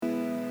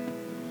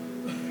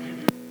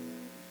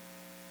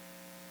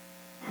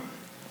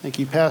Thank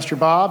you, Pastor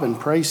Bob and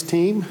praise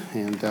team.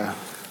 And I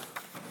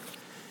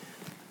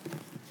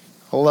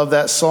love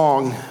that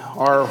song,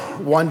 Our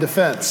One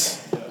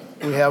Defense.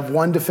 We have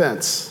one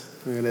defense,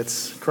 and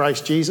it's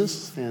Christ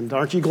Jesus. And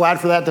aren't you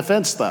glad for that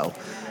defense, though?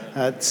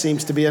 It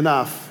seems to be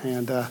enough.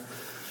 And a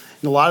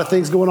lot of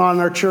things going on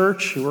in our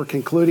church. We're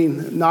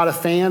concluding Not a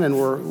Fan, and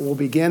we'll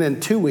begin in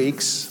 2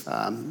 weeks.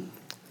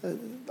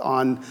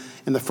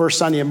 In the first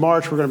Sunday in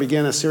March, we're going to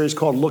begin a series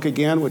called Look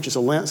Again, which is a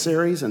Lent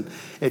series. And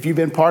if you've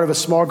been part of a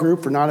small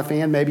group for Not a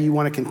Fan, maybe you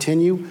want to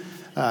continue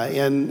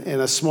in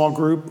a small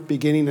group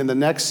beginning in the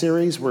next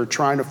series. We're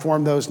trying to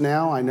form those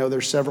now. I know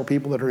there's several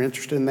people that are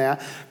interested in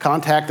that.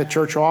 Contact the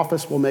church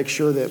office. We'll make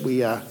sure that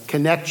we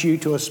connect you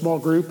to a small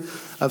group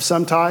of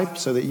some type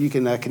so that you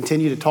can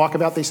continue to talk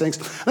about these things.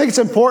 I think it's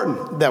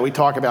important that we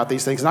talk about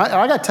these things. And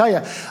I got to tell you,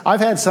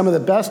 I've had some of the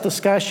best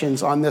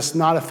discussions on this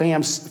Not a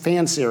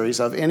Fan series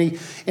of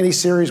any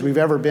series we've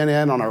ever been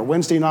in on our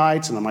Wednesday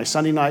nights and on my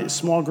Sunday night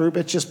small group.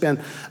 It's just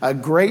been a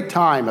great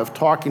time of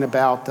talking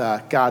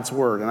about God's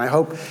Word. And I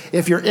hope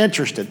if you're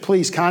interested,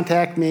 please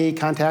contact me,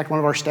 contact one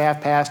of our staff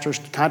pastors,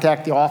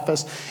 contact the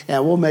office,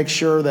 and we'll make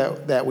sure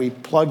that we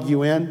plug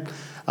you in.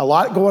 A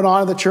lot going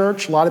on in the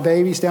church, a lot of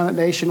babies down at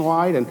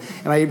Nationwide, and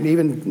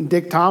even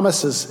Dick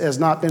Thomas has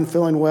not been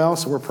feeling well,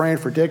 so we're praying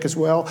for Dick as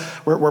well.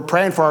 We're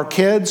praying for our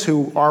kids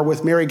who are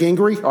with Mary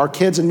Gingrey, our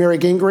kids in Mary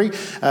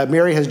Gingrey.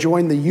 Mary has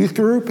joined the youth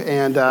group,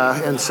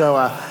 and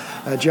so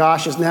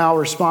Josh is now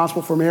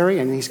responsible for Mary,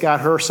 and he's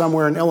got her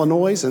somewhere in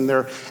Illinois, and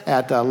they're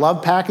at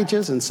Love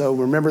Packages, and so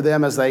remember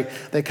them as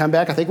they come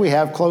back. I think we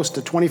have close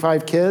to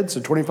 25 kids,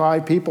 or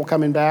 25 people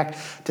coming back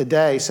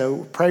today,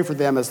 so pray for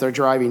them as they're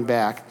driving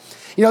back.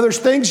 You know, there's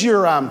things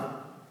you're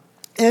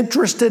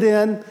interested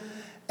in,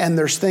 and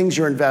there's things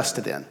you're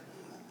invested in.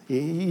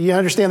 You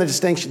understand the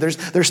distinction.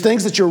 There's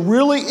things that you're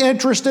really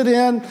interested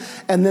in,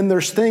 and then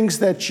there's things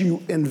that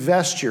you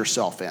invest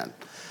yourself in.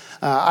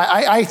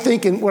 I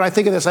think, when I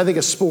think of this, I think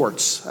of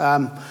sports.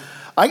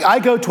 I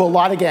go to a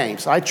lot of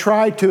games. I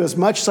try to, as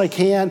much as I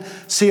can,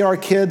 see our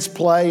kids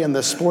play in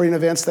the sporting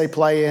events they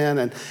play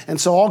in.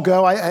 And so I'll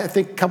go. I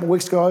think a couple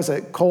weeks ago I was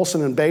at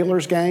Colson and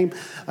Baylor's game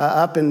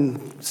up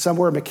in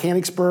somewhere in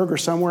Mechanicsburg or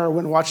somewhere. I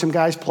went and watched some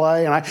guys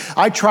play. And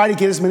I try to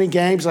get as many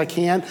games as I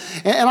can.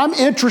 And I'm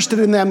interested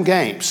in them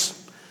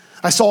games.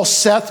 I saw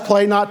Seth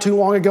play not too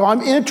long ago.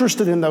 I'm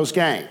interested in those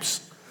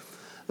games.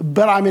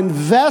 But I'm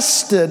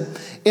invested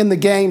in the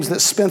games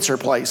that Spencer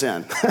plays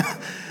in.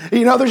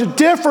 You know, there's a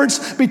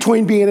difference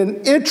between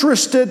being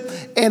interested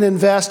and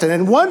invested.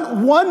 And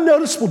one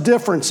noticeable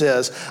difference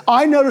is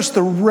I notice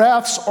the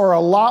refs are a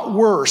lot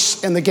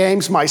worse in the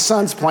games my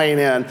son's playing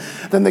in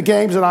than the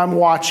games that I'm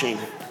watching.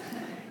 You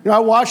know, I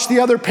watch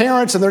the other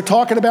parents and they're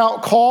talking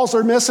about calls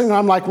they're missing, and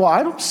I'm like, well,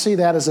 I don't see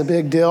that as a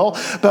big deal.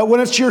 But when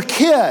it's your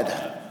kid,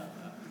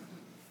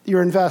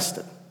 you're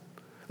invested.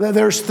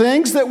 There's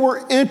things that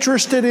we're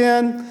interested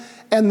in,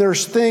 and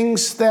there's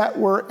things that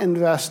we're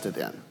invested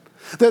in.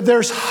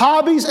 There's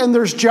hobbies and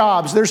there's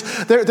jobs.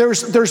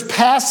 There's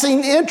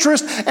passing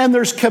interest and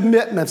there's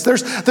commitments.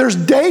 There's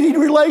dating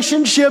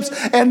relationships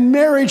and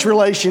marriage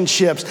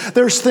relationships.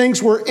 There's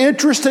things we're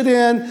interested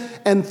in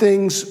and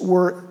things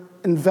we're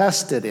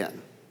invested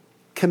in,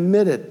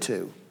 committed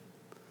to.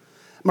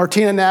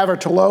 Martina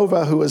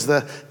Navratilova, who was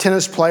the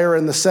tennis player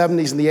in the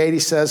 70s and the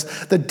 80s,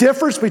 says, the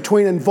difference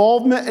between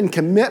involvement and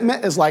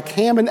commitment is like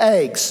ham and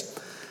eggs.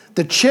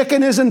 The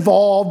chicken is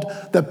involved,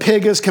 the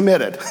pig is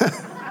committed.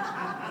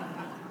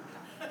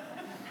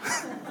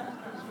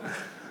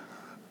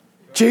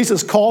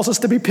 Jesus calls us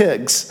to be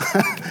pigs.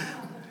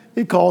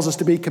 He calls us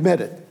to be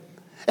committed.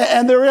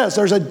 And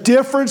there's a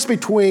difference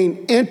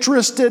between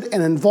interested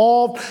and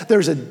involved.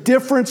 There's a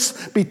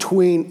difference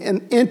between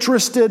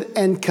interested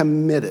and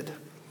committed.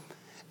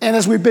 And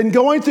as we've been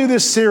going through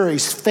this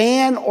series,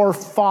 fan or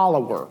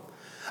follower,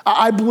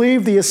 I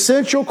believe the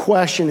essential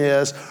question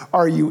is,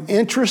 are you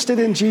interested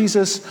in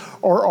Jesus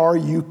or are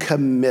you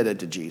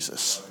committed to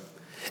Jesus?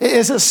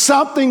 Is it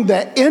something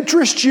that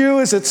interests you?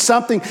 Is it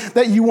something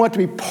that you want to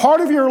be part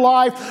of your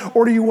life,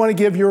 or do you want to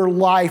give your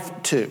life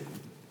to?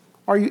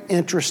 Are you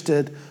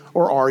interested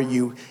or are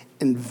you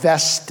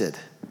invested?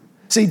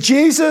 See,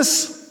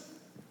 Jesus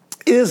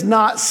is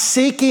not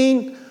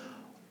seeking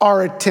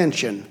our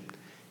attention.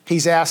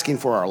 He's asking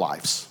for our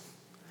lives.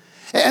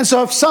 And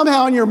so if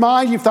somehow in your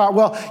mind you've thought,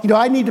 well, you know,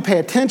 I need to pay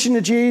attention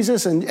to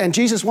Jesus and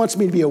Jesus wants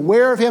me to be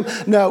aware of him.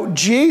 No,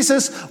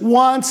 Jesus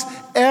wants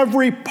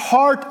every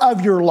part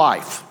of your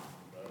life.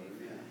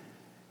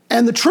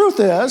 And the truth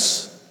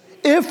is,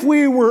 if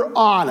we were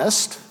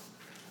honest,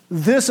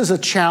 this is a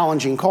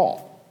challenging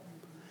call.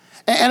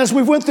 And as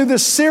we went through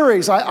this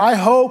series, I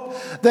hope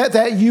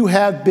that you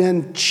have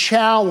been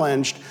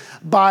challenged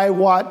by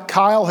what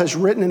Kyle has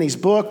written in his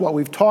book, what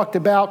we've talked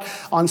about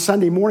on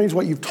Sunday mornings,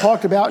 what you've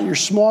talked about in your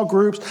small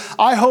groups.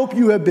 I hope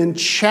you have been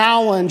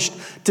challenged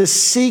to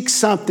seek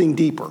something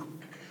deeper.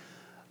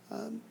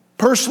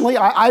 Personally,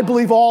 I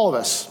believe all of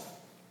us,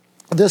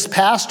 this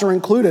pastor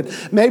included,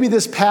 maybe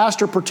this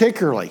pastor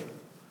particularly,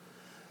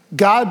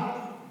 God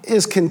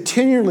is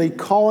continually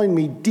calling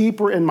me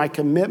deeper in my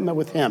commitment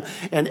with him.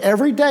 And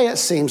every day it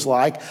seems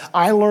like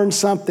I learn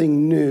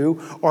something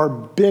new or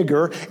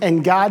bigger,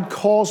 and God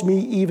calls me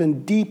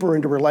even deeper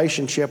into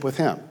relationship with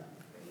him.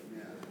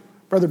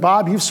 Brother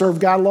Bob, you've served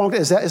God a long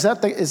time. Is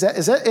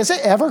it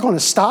ever going to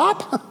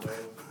stop?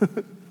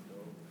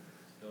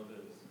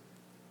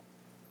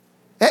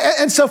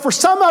 And so for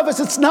some of us,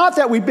 it's not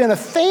that we've been a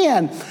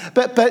fan,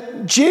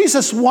 but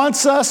Jesus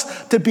wants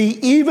us to be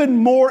even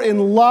more in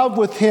love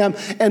with him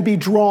and be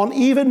drawn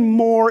even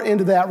more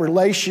into that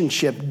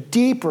relationship,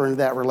 deeper into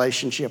that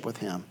relationship with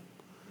him.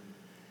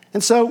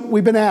 And so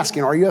we've been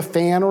asking, are you a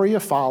fan or are you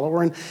a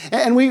follower?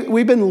 And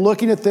we've been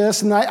looking at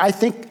this, and I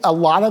think a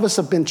lot of us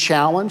have been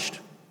challenged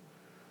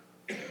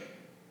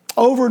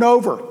over and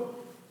over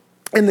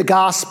in the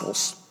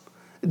Gospels.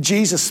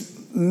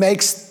 Jesus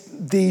makes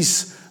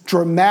these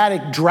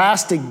dramatic,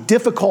 drastic,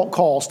 difficult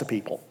calls to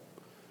people.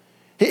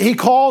 He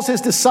calls his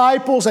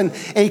disciples and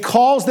he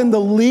calls them to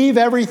leave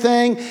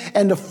everything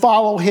and to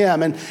follow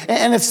him. And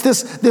it's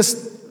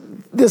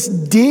this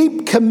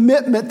deep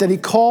commitment that he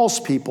calls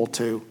people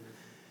to.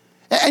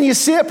 And you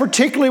see it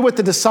particularly with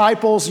the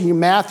disciples,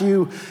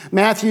 Matthew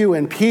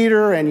and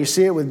Peter, and you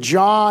see it with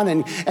John,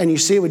 and you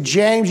see it with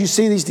James. You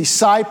see these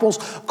disciples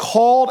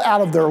called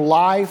out of their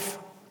life.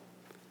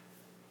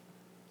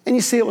 And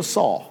you see it with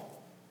Saul.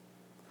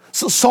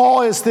 So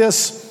Saul is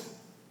this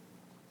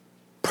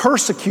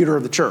persecutor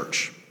of the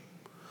church.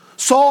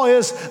 Saul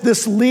is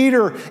this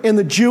leader in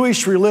the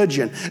Jewish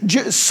religion.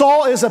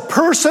 Saul is a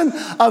person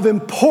of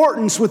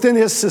importance within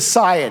his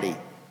society.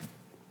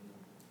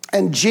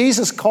 And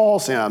Jesus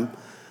calls him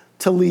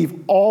to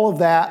leave all of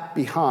that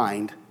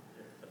behind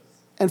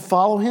and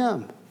follow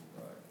him.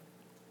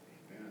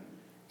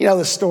 You know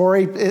the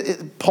story.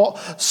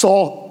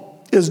 Saul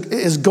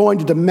is going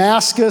to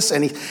Damascus,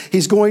 and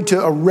he's going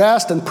to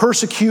arrest and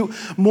persecute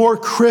more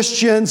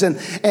Christians, and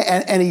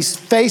he's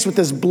faced with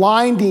this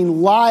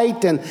blinding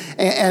light,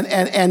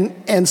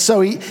 and so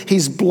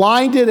he's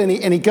blinded,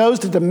 and he goes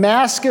to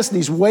Damascus, and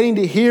he's waiting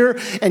to hear,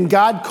 and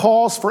God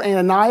calls for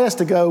Ananias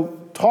to go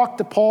talk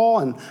to Paul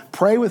and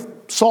pray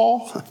with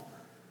Saul.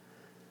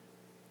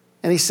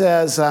 And he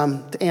says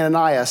to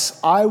Ananias,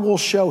 I will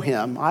show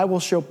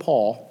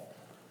Paul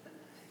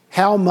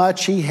how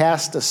much he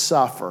has to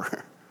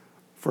suffer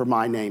for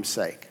my name's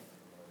sake.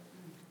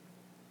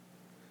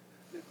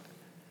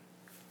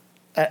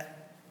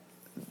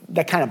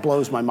 That kind of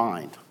blows my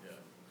mind.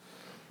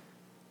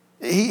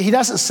 He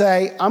doesn't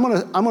say, I'm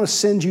gonna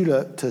send you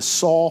to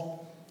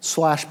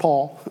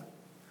Saul/Paul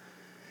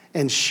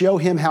and show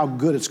him how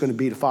good it's going to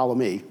be to follow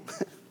me.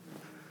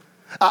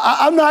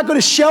 I'm not going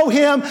to show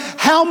him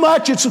how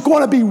much it's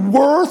going to be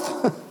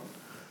worth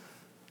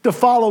to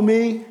follow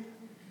me.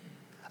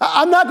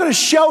 I'm not going to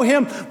show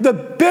him the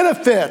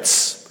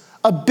benefits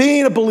of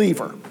being a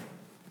believer.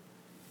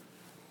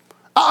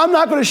 I'm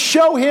not going to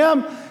show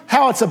him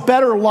how it's a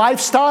better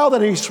lifestyle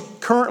than he's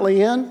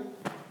currently in.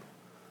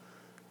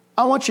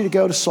 I want you to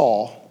go to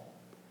Saul,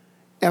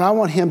 and I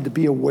want him to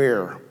be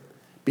aware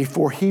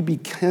before he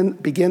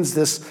begins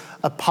this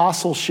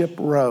apostleship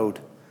road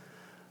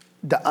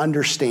to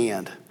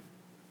understand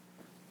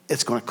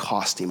it's going to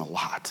cost him a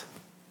lot.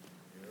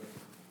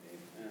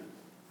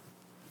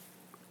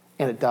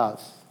 And it does.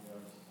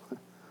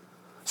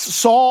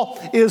 Saul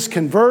is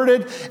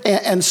converted,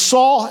 and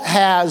Saul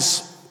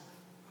has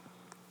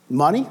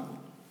money.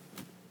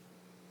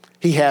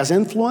 He has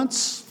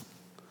influence.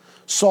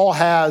 Saul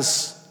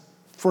has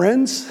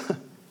friends.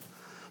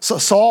 So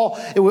Saul,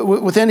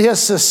 within his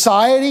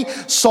society,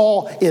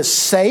 Saul is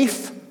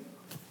safe.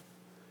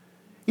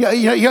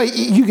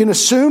 You can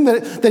assume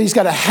that he's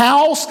got a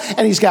house,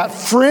 and he's got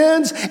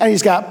friends, and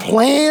he's got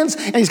plans,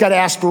 and he's got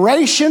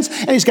aspirations,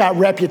 and he's got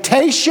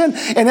reputation,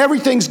 and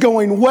everything's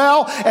going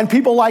well, and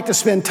people like to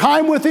spend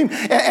time with him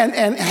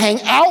and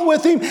hang out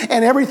with him,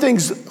 and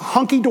everything's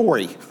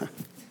hunky-dory.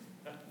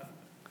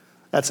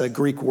 That's a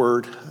Greek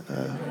word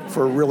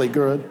for really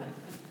good.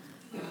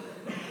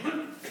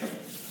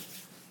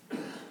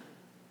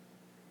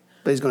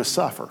 But he's going to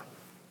suffer.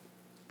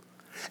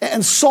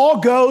 And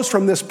Saul goes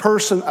from this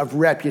person of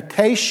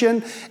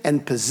reputation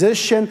and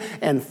position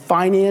and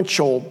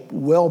financial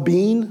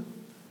well-being,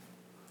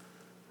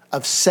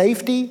 of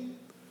safety,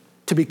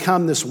 to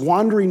become this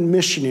wandering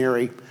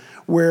missionary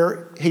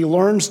where he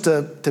learns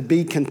to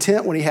be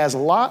content when he has a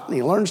lot, and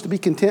he learns to be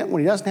content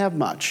when he doesn't have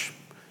much.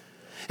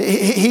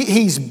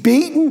 He's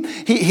beaten,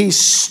 he's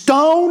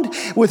stoned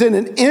within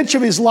an inch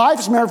of his life.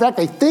 As a matter of fact,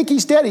 they think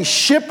he's dead. He's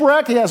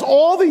shipwrecked. He has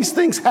all these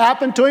things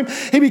happen to him.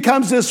 He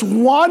becomes this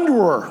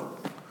wanderer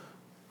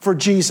for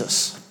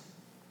Jesus.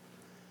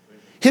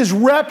 His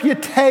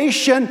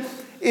reputation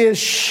is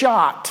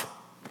shot.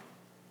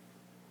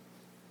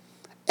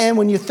 And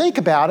when you think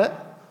about it,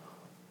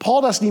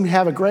 Paul doesn't even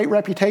have a great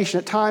reputation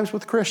at times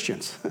with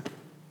Christians.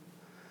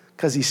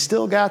 Because he's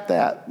still got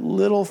that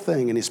little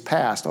thing in his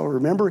past. Oh,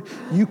 remember,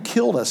 you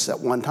killed us at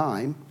one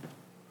time.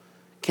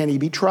 Can he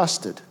be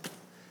trusted?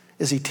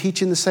 Is he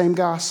teaching the same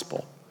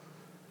gospel?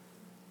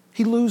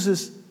 He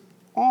loses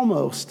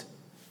almost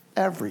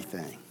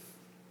everything.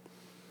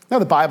 Now,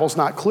 the Bible's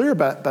not clear,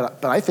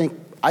 but I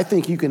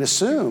think you can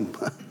assume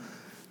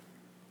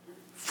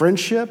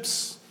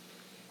friendships,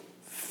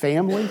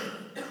 family,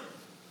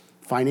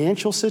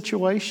 financial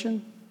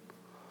situation,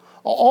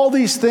 all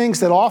these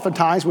things that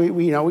oftentimes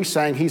we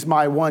sang, he's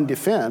my one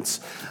defense.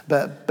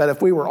 But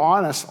if we were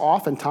honest,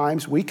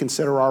 oftentimes we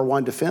consider our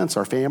one defense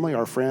our family,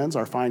 our friends,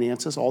 our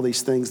finances, all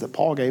these things that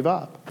Paul gave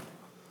up.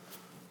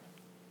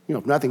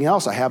 If nothing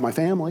else, I have my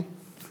family.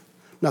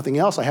 Nothing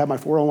else, I have my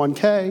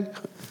 401k.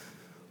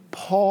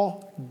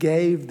 Paul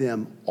gave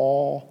them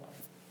all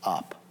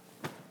up.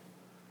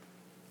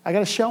 I got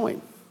to show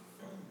him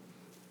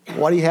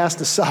what he has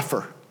to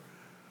suffer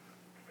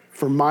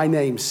for my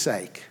name's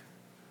sake.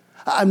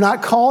 I'm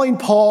not calling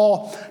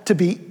Paul to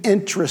be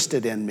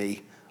interested in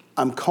me.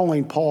 I'm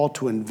calling Paul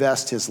to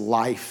invest his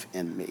life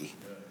in me.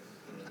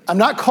 I'm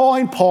not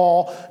calling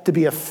Paul to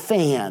be a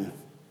fan,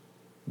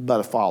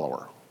 but a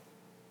follower.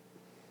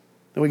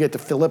 Then we get to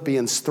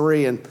Philippians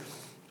 3, and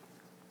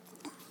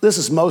this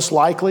is most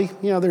likely,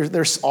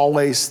 there's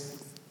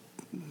always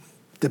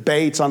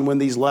debates on when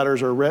these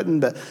letters are written,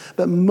 but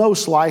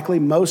most likely,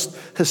 most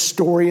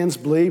historians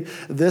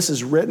believe this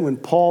is written when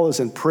Paul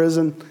is in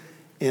prison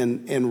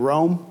in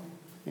Rome.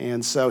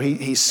 And so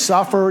he's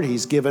suffered,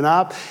 he's given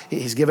up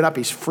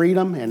his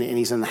freedom, and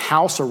he's in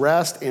house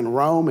arrest in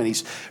Rome,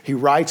 and he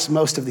writes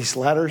most of these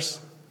letters.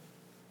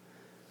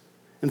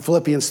 In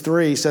Philippians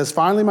 3, he says,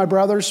 "Finally, my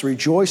brothers,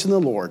 rejoice in the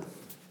Lord.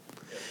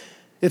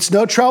 It's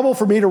no trouble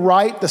for me to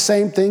write the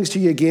same things to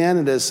you again.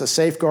 It is a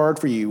safeguard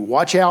for you.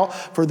 Watch out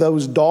for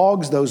those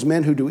dogs, those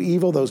men who do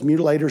evil, those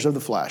mutilators of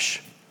the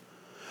flesh.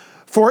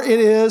 For it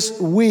is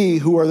we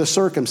who are the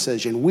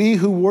circumcision, we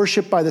who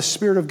worship by the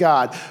Spirit of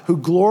God, who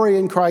glory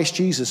in Christ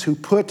Jesus, who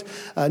put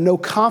no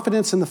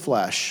confidence in the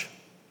flesh,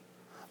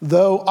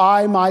 though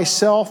I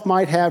myself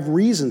might have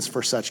reasons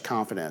for such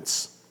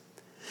confidence.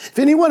 If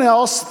anyone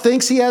else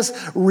thinks he has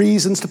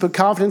reasons to put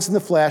confidence in the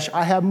flesh,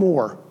 I have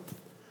more.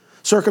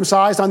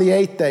 Circumcised on the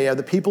 8th day of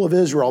the people of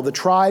Israel, the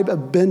tribe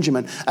of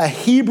Benjamin, a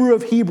Hebrew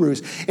of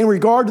Hebrews, in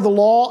regard to the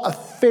law, a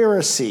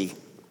Pharisee.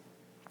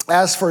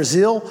 As for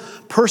zeal,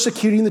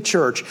 persecuting the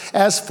church.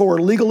 As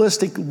for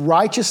legalistic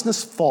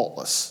righteousness,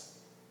 faultless.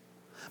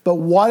 But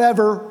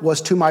whatever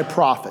was to my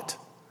profit,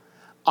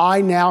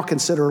 I now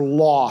consider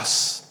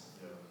loss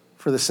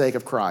for the sake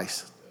of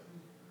Christ.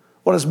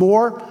 What is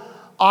more,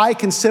 I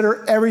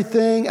consider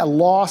everything a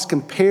loss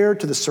compared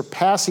to the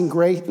surpassing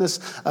greatness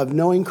of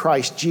knowing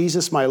Christ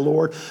Jesus my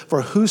Lord,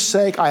 for whose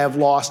sake I have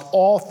lost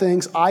all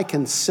things. I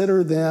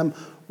consider them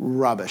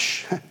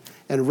rubbish."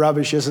 And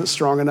rubbish isn't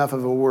strong enough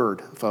of a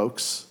word,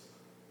 folks.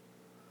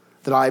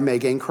 "That I may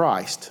gain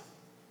Christ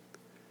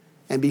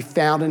and be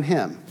found in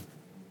him,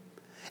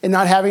 and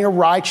not having a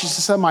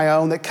righteousness of my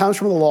own that comes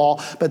from the law,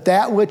 but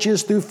that which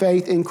is through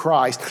faith in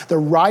Christ, the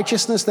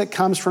righteousness that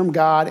comes from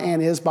God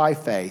and is by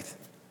faith.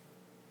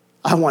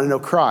 I want to know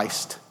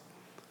Christ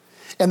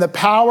and the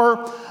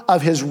power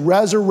of his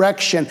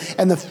resurrection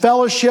and the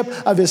fellowship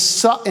of his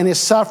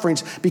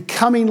sufferings,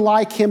 becoming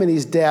like him in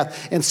his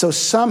death, and so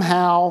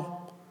somehow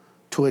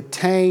to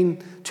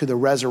attain to the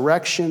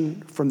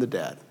resurrection from the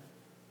dead."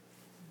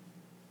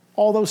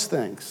 All those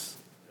things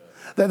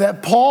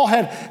that Paul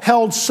had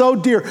held so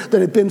dear, that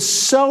had been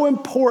so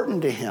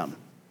important to him,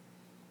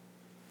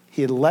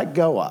 he had let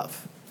go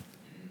of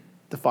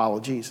to follow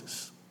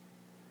Jesus.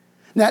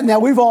 Now,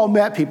 we've all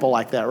met people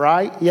like that,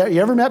 right?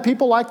 You ever met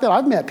people like that?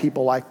 I've met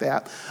people like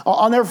that.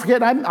 I'll never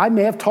forget, I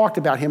may have talked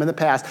about him in the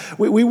past.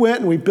 We went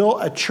and we built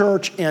a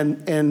church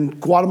in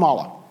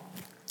Guatemala.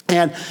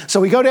 And so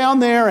we go down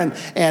there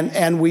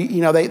and we,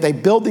 they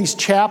build these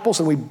chapels,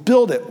 and we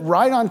build it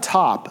right on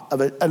top of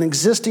an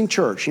existing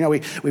church.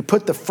 We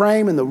put the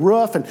frame and the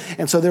roof,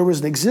 and so there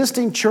was an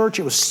existing church.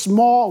 It was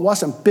small, it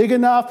wasn't big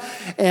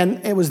enough, and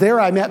it was there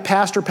I met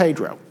Pastor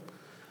Pedro.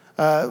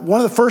 One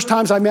of the first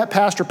times I met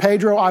Pastor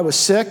Pedro, I was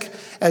sick,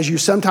 as you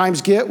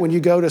sometimes get when you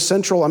go to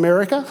Central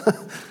America.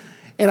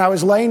 And I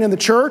was laying in the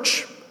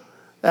church,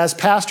 as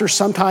pastors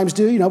sometimes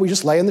do. We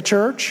just lay in the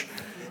church.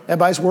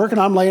 Everybody's working,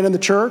 I'm laying in the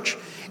church.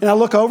 And I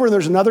look over, and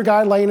there's another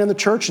guy laying in the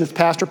church, and it's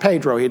Pastor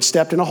Pedro. He had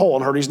stepped in a hole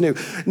and hurt his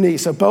knee.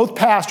 So both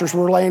pastors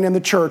were laying in the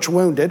church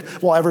wounded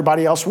while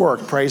everybody else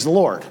worked. Praise the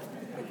Lord.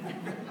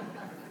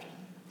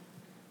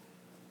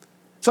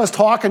 So I was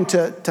talking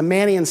to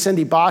Manny and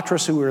Cindy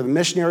Batras, who were the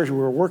missionaries we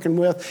were working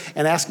with,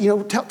 and asked,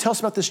 tell us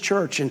about this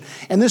church. And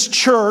this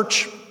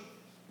church,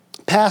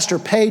 Pastor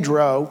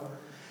Pedro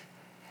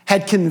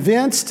had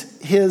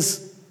convinced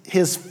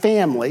his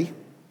family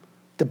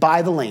to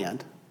buy the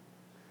land.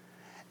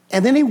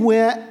 And then he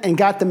went and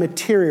got the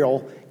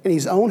material in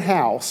his own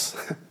house,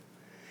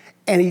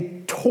 and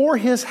he tore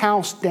his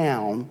house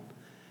down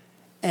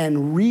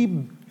and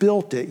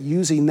rebuilt it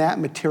using that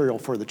material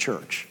for the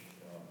church.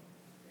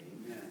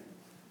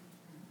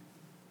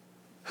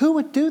 Who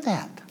would do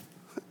that?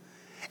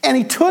 And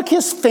he took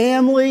his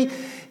family,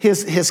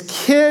 his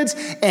kids,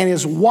 and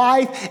his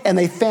wife, and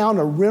they found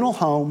a rental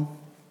home.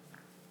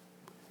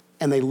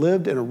 And they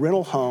lived in a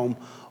rental home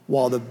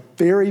while the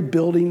very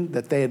building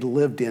that they had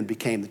lived in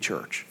became the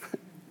church.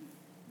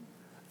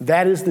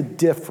 That is the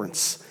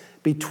difference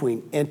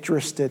between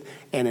interested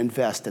and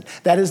invested.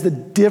 That is the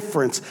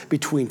difference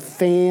between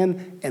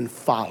fan and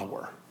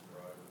follower.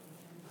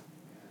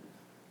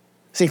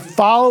 See,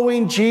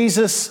 following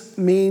Jesus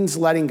means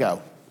letting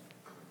go.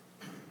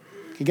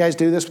 You guys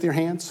do this with your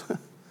hands?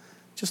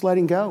 Just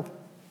letting go.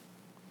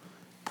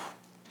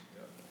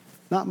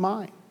 Not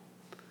mine.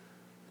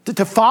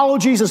 To follow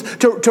Jesus,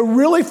 to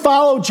really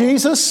follow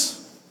Jesus,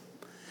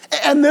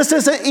 and this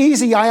isn't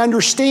easy, I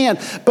understand,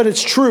 but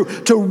it's true.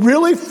 To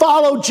really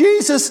follow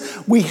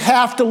Jesus, we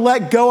have to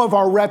let go of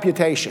our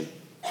reputation.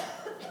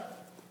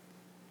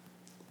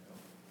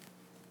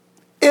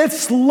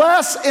 It's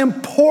less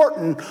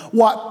important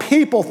what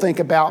people think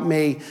about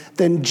me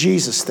than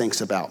Jesus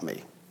thinks about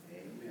me.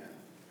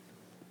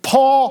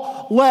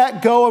 Paul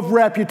let go of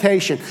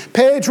reputation.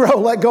 Pedro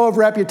let go of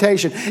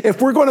reputation.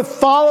 If we're going to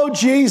follow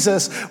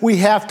Jesus, we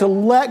have to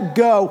let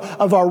go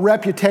of our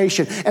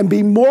reputation and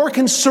be more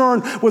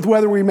concerned with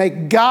whether we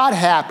make God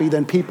happy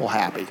than people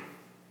happy.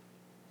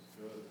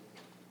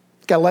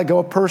 Got to let go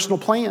of personal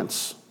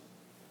plans.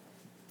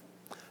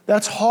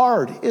 That's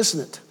hard, isn't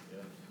it?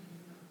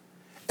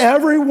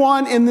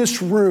 Everyone in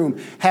this room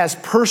has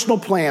personal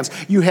plans.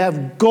 You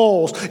have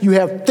goals. You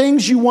have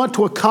things you want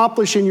to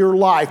accomplish in your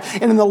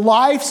life and in the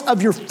lives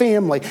of your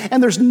family.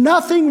 And there's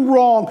nothing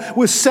wrong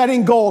with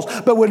setting goals.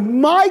 But when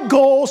my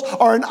goals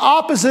are in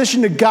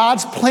opposition to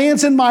God's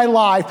plans in my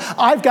life,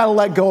 I've got to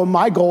let go of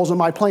my goals and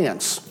my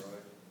plans.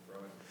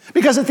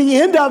 Because at the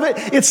end of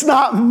it, it's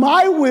not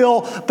my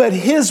will, but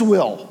His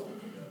will.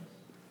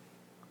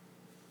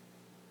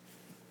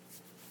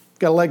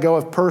 Got to let go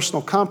of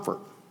personal comfort.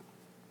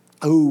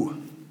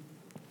 Ooh,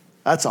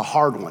 that's a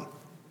hard one.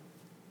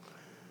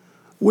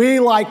 We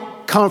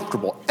like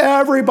comfortable.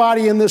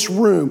 Everybody in this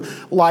room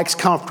likes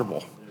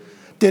comfortable.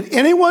 Did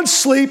anyone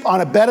sleep on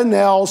a bed of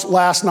nails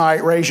last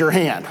night? Raise your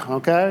hand,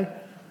 okay?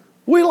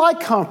 We like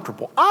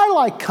comfortable. I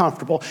like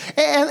comfortable.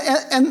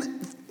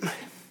 And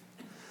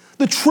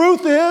the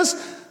truth is,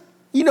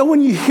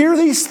 when you hear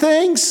these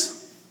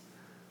things,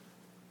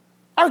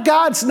 our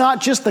God's not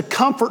just the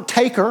comfort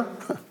taker.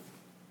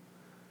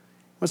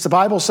 What's the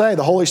Bible say?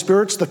 The Holy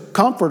Spirit's the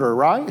comforter,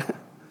 right?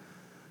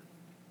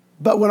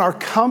 But when our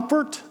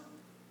comfort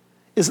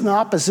is in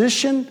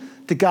opposition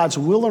to God's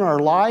will in our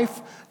life,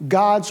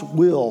 God's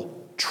will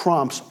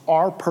trumps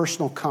our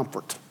personal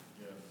comfort.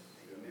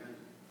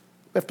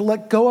 We have to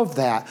let go of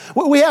that.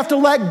 We have to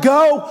let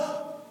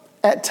go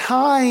at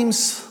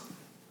times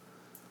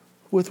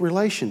with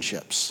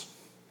relationships.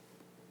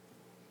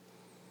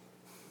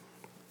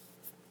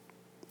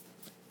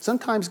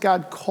 Sometimes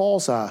God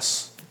calls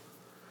us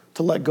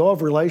to let go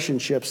of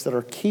relationships that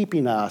are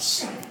keeping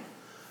us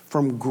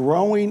from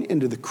growing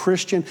into the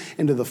Christian,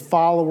 into the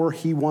follower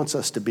He wants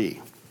us to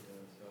be.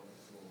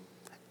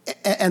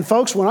 And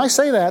folks, when I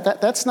say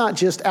that's not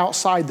just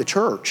outside the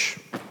church.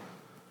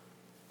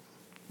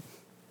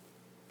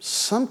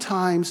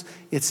 Sometimes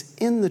it's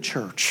in the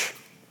church.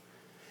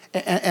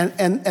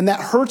 And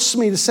that hurts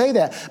me to say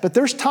that. But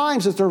there's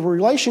times that there are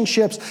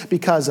relationships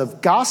because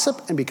of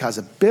gossip and because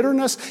of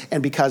bitterness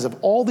and because of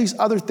all these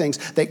other things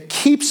that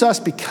keeps us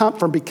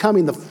from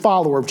becoming the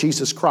follower of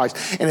Jesus Christ.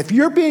 And if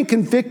you're being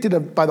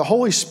convicted by the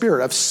Holy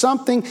Spirit of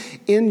something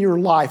in your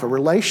life, a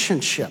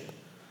relationship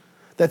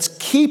that's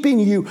keeping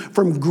you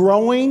from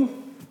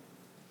growing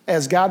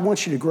as God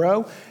wants you to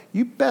grow,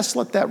 you best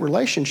let that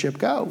relationship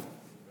go.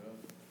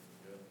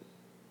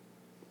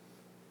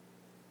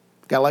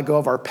 Got to let go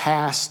of our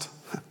past.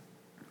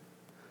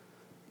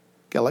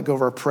 Got to let go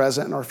of our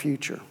present and our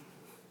future.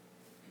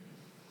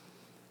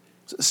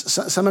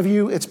 Some of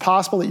you, it's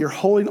possible that you're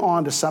holding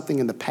on to something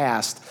in the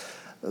past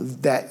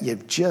that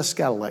you've just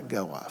got to let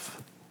go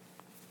of.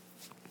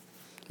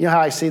 You know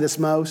how I see this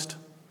most?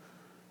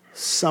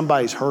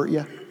 Somebody's hurt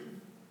you,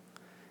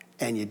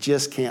 and you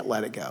just can't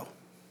let it go.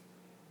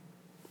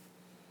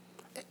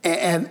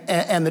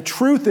 And the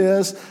truth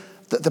is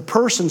that the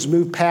person's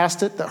moved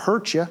past it that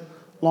hurt you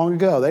long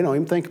ago. They don't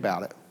even think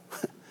about it.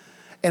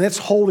 And it's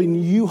holding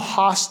you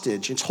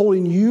hostage. It's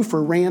holding you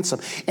for ransom.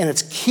 And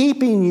it's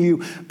keeping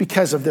you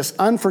because of this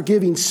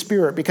unforgiving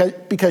spirit,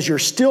 because you're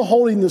still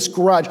holding this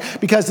grudge,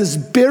 because this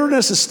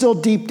bitterness is still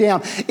deep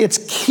down.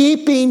 It's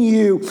keeping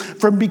you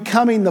from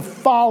becoming the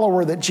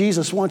follower that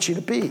Jesus wants you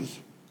to be.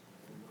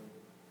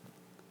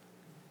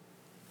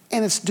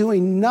 And it's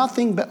doing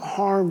nothing but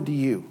harm to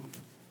you.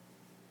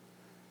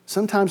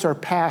 Sometimes our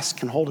past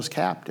can hold us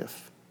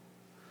captive.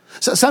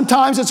 So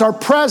sometimes it's our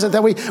present,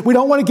 that we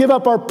don't want to give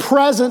up our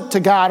present to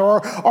God,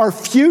 or our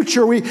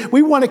future.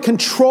 We want to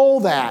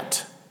control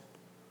that.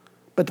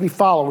 But to be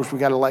followers, we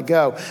got to let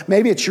go.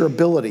 Maybe it's your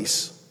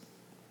abilities,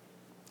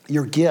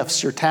 your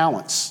gifts, your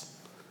talents.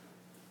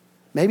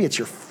 Maybe it's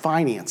your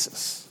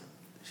finances.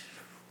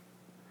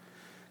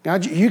 Now,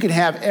 you can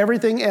have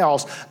everything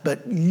else,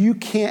 but you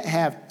can't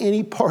have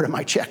any part of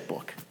my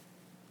checkbook.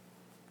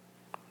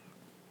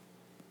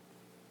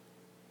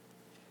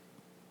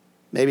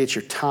 Maybe it's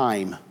your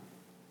time.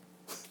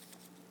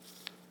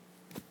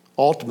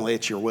 Ultimately,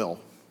 it's your will.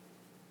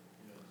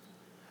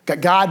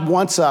 God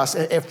wants us,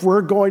 if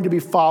we're going to be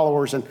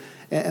followers, and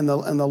And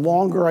the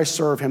longer I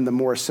serve him, the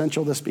more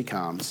essential this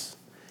becomes.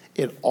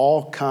 It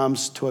all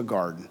comes to a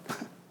garden.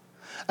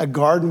 A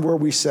garden where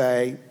we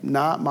say,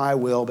 not my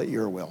will, but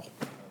your will.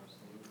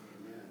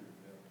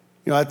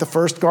 You know, at the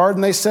first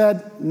garden they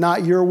said,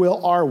 not your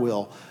will, our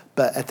will.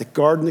 But at the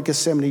Garden of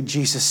Gethsemane,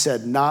 Jesus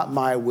said, not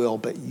my will,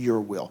 but your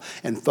will.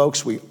 And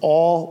folks, we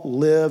all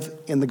live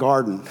in the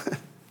garden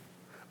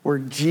where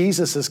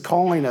Jesus is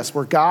calling us,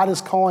 where God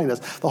is calling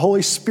us. The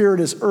Holy Spirit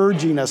is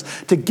urging us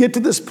to get to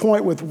this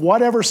point with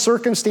whatever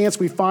circumstance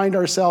we find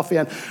ourselves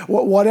in,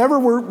 whatever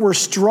we're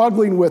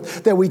struggling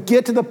with, that we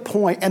get to the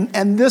point,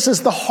 and this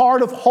is the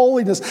heart of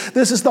holiness.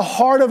 This is the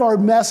heart of our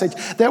message,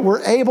 that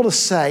we're able to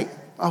say,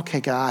 okay,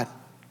 God,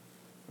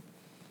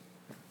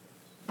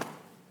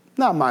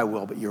 not my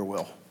will, but your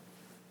will.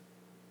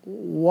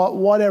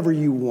 Whatever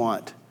you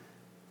want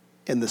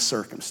in the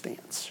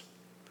circumstance.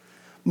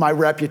 My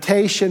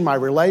reputation, my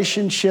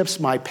relationships,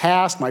 my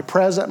past, my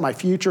present, my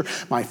future,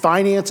 my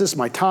finances,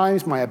 my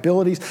times, my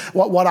abilities,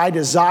 what I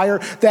desire,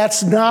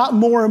 that's not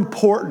more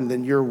important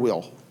than your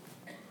will.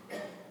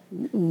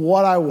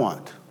 What I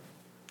want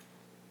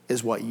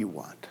is what you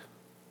want.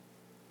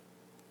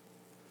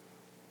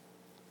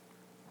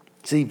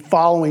 See,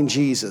 following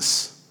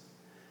Jesus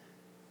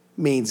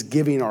means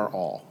giving our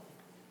all.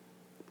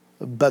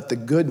 But the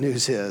good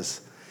news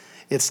is,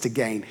 it's to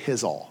gain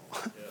his all.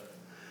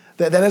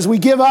 That as we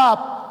give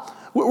up,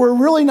 we're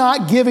really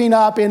not giving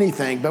up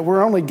anything, but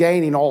we're only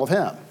gaining all of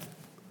him.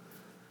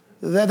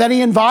 That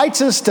he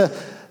invites us to,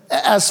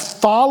 as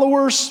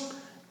followers,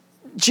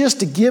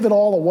 just to give it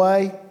all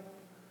away,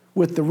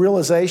 with the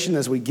realization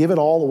as we give it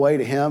all away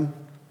to him,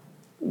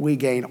 we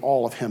gain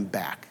all of him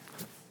back.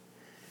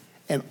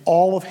 And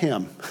all of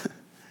him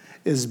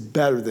is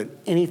better than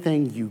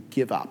anything you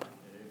give up.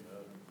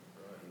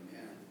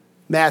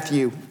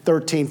 Matthew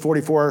 13,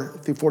 44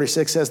 through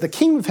 46 says, the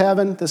kingdom of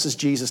heaven, this is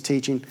Jesus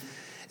teaching,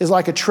 is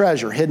like a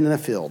treasure hidden in a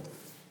field.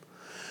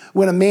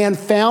 When a man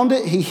found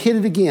it, he hid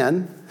it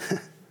again.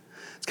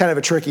 It's kind of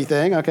a tricky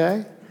thing,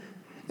 okay?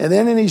 And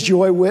then in his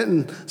joy went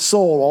and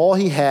sold all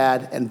he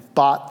had and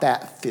bought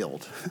that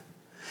field.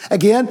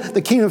 Again,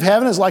 the kingdom of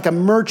heaven is like a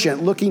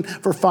merchant looking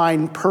for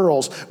fine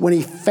pearls. When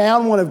he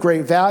found one of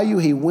great value,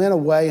 he went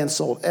away and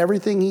sold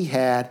everything he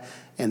had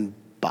and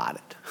bought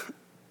it.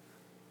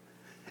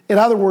 In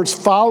other words,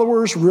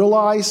 followers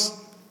realize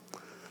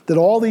that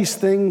all these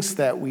things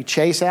that we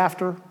chase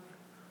after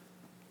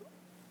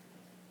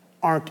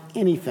aren't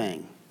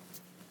anything.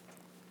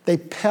 They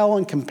pale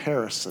in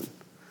comparison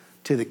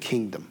to the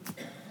kingdom,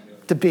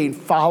 to being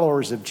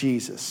followers of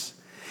Jesus.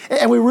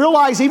 And we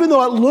realize even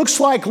though it looks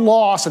like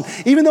loss, and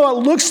even though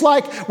it looks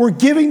like we're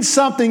giving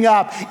something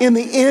up, in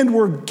the end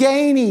we're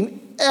gaining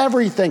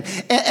everything.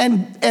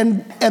 And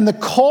the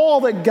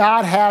call that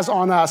God has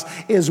on us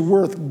is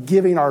worth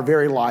giving our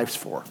very lives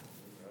for.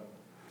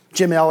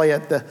 Jim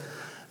Elliot,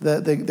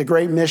 the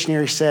great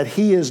missionary, said,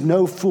 he is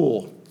no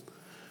fool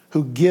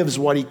who gives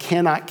what he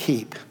cannot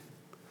keep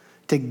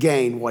to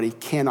gain what he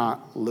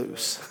cannot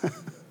lose.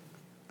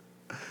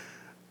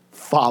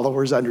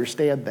 Followers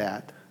understand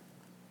that.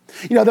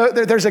 You know,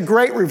 there's a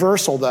great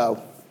reversal,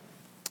 though,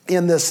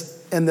 in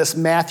this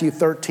Matthew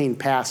 13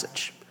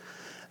 passage.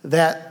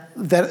 That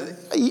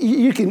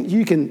you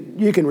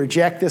can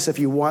reject this if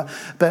you want,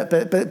 but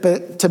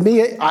to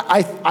me,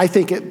 I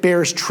think it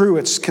bears true.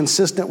 It's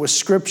consistent with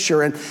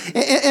Scripture. And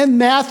in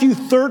Matthew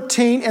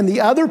 13 and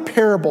the other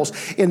parables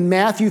in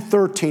Matthew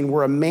 13,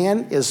 where a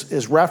man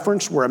is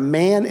referenced, where a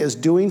man is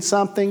doing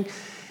something,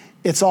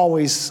 it's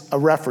always a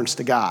reference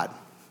to God.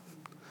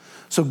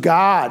 So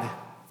God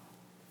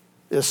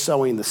is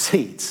sowing the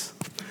seeds.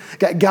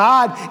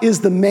 God is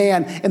the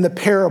man in the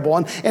parable.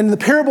 And in the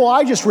parable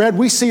I just read,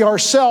 we see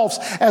ourselves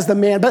as the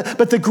man.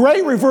 But the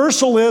great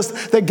reversal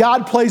is that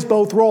God plays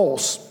both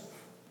roles.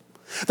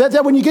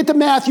 That when you get to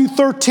Matthew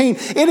 13,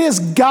 it is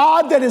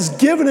God that has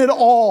given it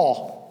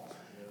all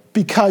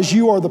because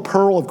you are the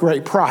pearl of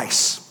great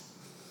price.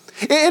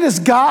 It is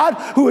God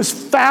who has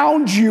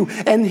found you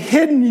and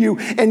hidden you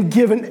and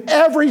given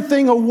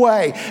everything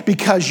away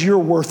because you're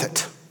worth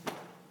it.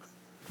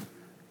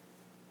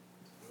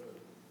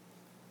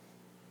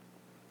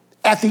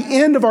 At the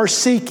end of our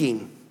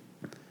seeking,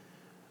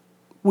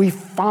 we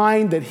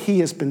find that he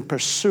has been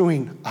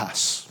pursuing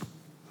us.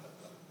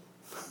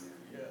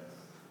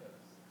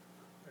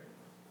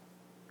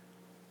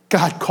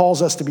 God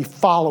calls us to be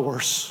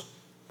followers,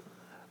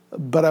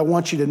 but I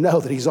want you to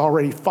know that he's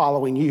already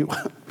following you.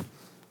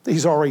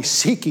 He's already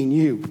seeking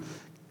you.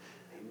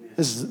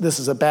 This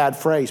is a bad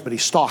phrase, but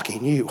he's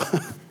stalking you.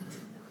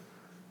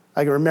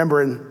 I can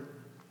remember in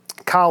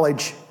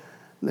college,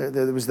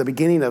 there was the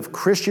beginning of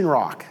Christian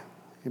rock.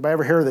 Anybody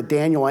ever hear of the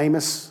Daniel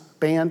Amos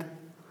band?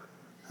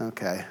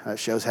 Okay, that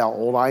shows how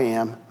old I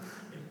am.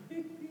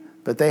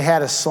 But they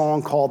had a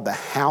song called The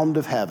Hound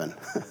of Heaven.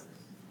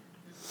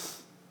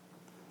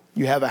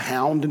 You have a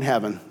hound in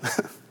heaven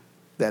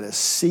that is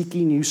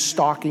seeking you,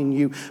 stalking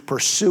you,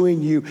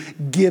 pursuing you,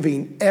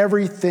 giving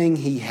everything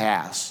he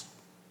has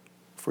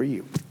for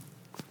you.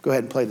 Go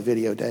ahead and play the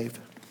video, Dave.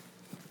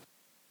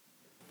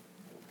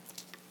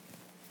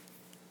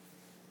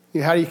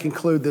 How do you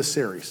conclude this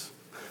series?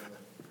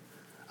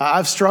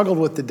 I've struggled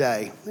with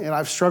today, and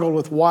I've struggled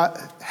with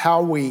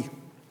how we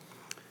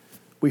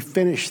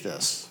finish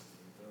this.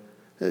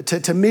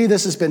 To me,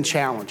 this has been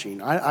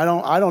challenging. I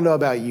don't know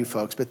about you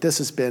folks, but this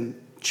has been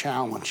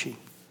challenging.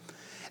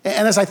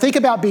 And as I think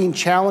about being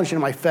challenged in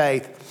my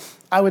faith,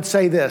 I would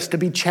say this: to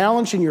be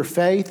challenged in your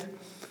faith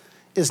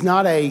is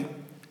not a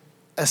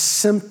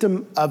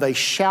symptom of a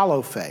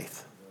shallow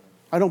faith.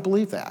 I don't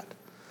believe that.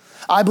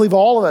 I believe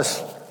all of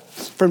us,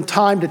 from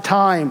time to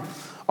time,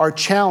 are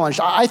challenged.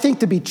 I think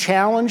to be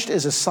challenged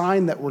is a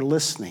sign that we're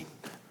listening,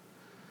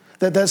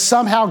 that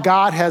somehow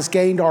God has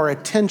gained our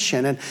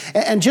attention.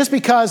 And just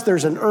because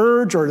there's an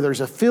urge or there's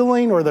a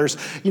feeling or there's,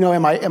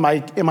 am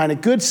I in a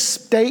good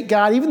state,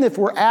 God? Even if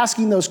we're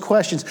asking those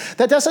questions,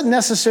 that doesn't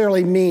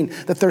necessarily mean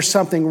that there's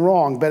something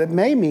wrong, but it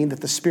may mean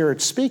that the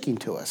Spirit's speaking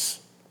to us.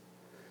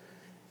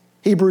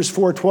 Hebrews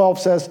 4:12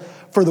 says,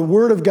 "For the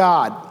word of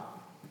God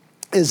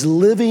is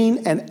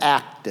living and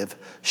active,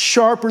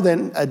 sharper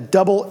than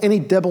any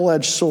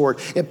double-edged sword.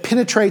 It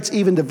penetrates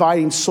even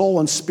dividing soul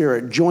and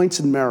spirit, joints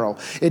and marrow.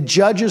 It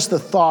judges the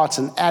thoughts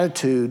and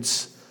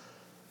attitudes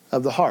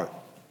of the heart."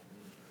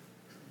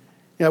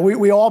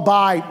 We all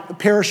buy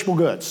perishable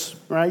goods,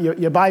 right?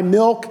 You buy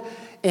milk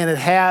and it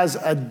has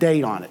a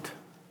date on it.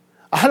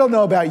 I don't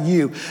know about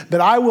you,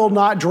 but I will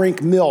not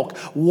drink milk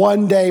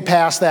one day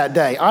past that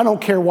day. I don't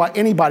care what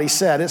anybody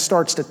said. It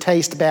starts to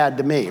taste bad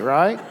to me,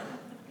 right?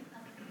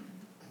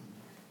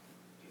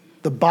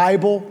 The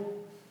Bible,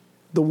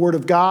 the Word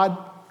of God,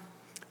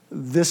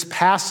 this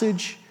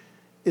passage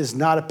is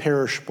not a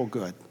perishable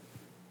good.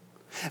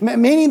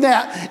 Meaning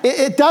that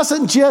it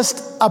doesn't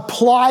just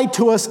apply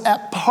to us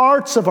at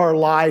parts of our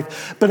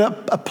life, but it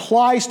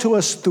applies to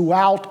us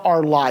throughout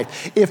our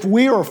life. If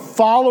we are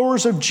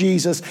followers of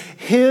Jesus,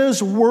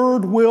 His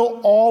Word will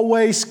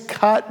always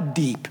cut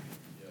deep.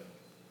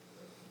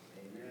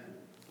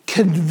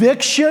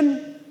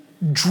 Conviction,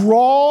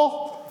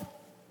 draw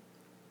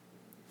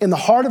in the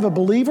heart of a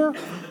believer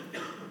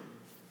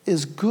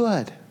is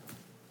good.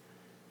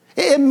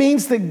 It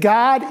means that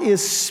God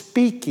is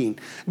speaking.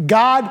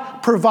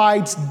 God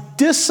provides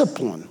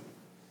discipline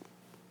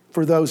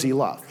for those He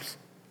loves.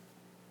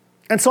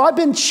 And so I've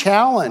been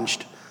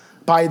challenged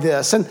by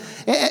this. And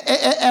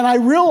I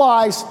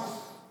realize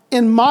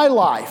in my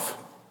life,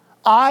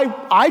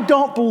 I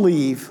don't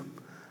believe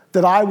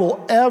that I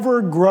will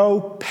ever grow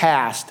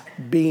past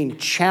being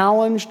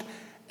challenged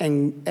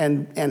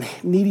and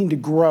needing to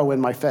grow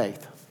in my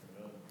faith.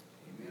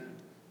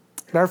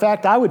 Matter of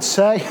fact, I would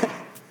say,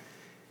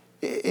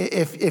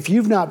 if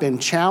you've not been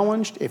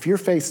challenged, if your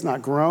faith's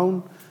not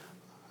grown,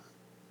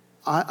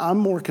 I'm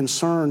more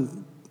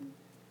concerned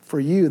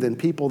for you than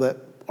people that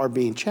are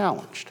being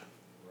challenged.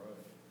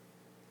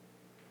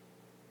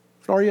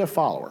 So are you a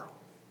follower?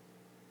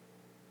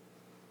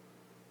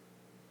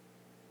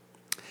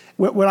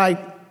 When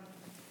I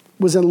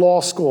was in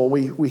law school,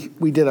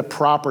 we did a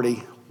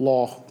property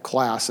law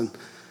class. And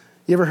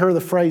you ever heard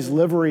the phrase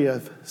livery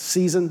of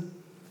season,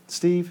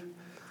 Steve?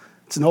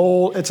 It's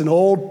an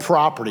old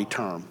property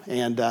term.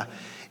 And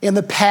in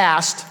the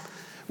past,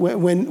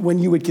 when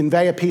you would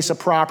convey a piece of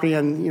property,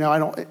 and you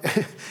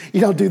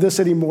don't do this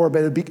anymore,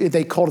 but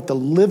they called it the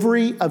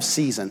livery of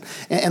season.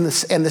 And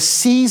the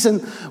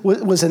season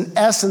was in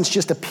essence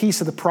just a piece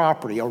of the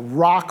property, a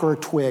rock or a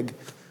twig.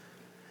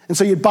 And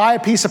so you'd buy a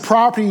piece of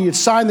property, you'd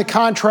sign the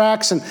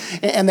contracts,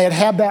 and they'd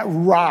have that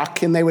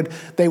rock, and they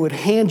would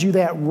hand you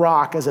that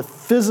rock as a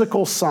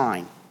physical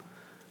sign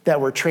that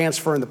we're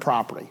transferring the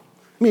property.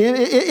 I mean,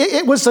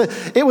 it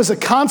was a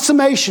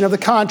consummation of the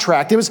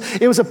contract. It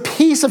was a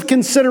piece of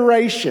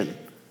consideration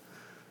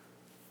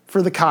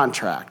for the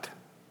contract.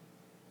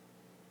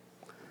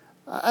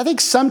 I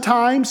think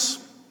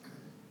sometimes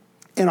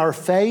in our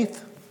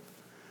faith,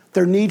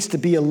 there needs to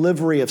be a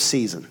livery of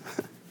season.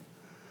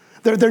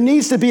 There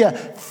needs to be a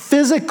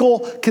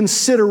physical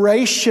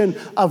consideration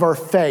of our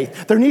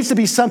faith. There needs to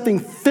be something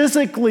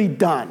physically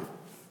done.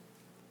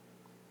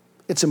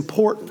 It's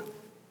important.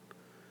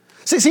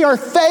 See, our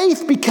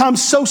faith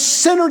becomes so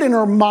centered in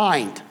our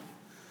mind.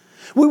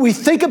 We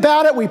think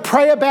about it, we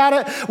pray about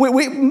it.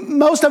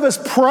 Most of us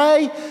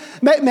pray,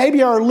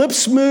 maybe our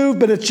lips move,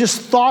 but it's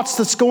just thoughts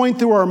that's going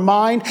through our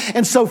mind.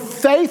 And so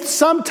faith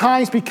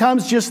sometimes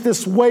becomes just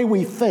this way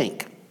we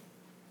think.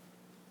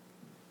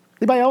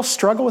 Anybody else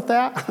struggle with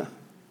that?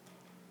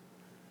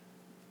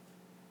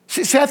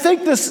 See, I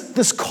think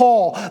this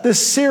call,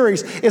 this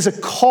series, is a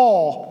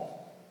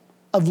call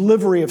of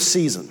livery of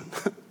season.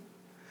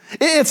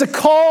 It's a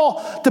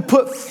call to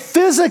put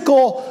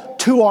physical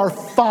to our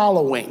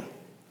following.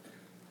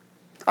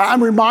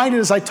 I'm reminded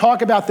as I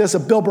talk about this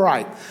of Bill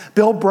Bright.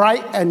 Bill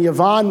Bright and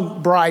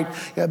Yvonne Bright.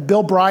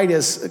 Bill Bright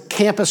is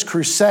Campus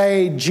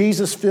Crusade,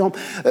 Jesus Film.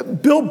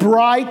 Bill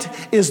Bright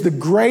is the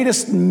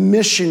greatest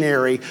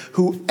missionary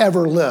who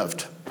ever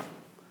lived.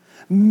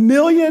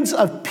 Millions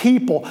of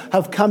people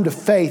have come to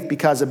faith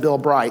because of Bill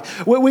Bright.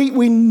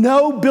 We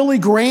know Billy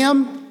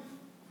Graham.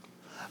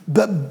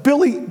 But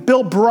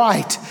Bill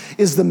Bright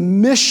is the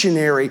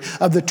missionary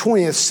of the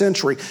 20th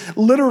century.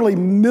 Literally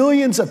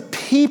millions of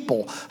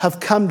people have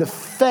come to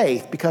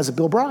faith because of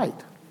Bill Bright.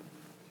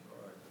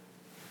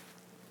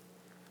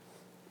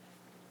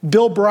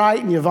 Bill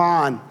Bright and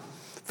Yvonne,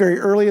 very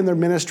early in their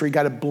ministry,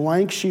 got a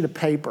blank sheet of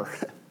paper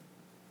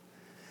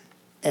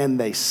and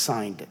they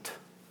signed it.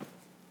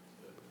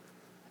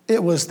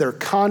 It was their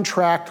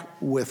contract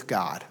with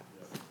God.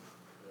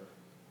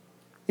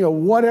 You know,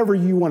 whatever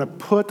you want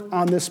to put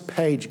on this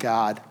page,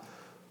 God,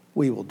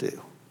 we will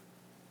do.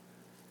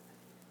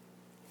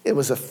 It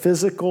was a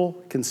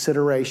physical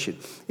consideration.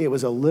 It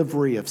was a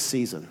livery of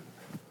season.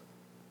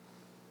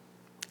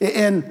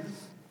 In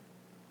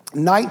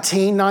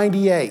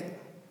 1998,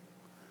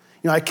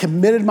 I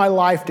committed my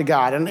life to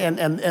God,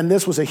 and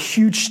this was a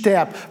huge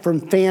step from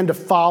fan to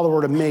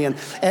follower to me. And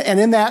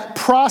in that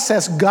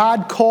process,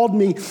 God called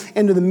me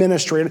into the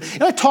ministry.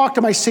 And I talked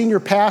to my senior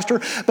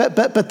pastor, but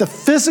the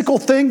physical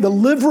thing, the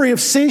livery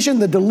of season,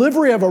 the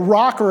delivery of a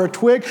rock or a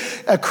twig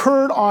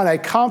occurred on a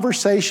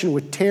conversation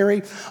with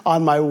Terry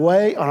on our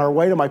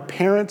way to my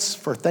parents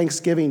for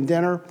Thanksgiving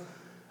dinner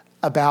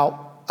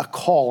about a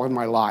call in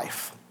my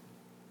life.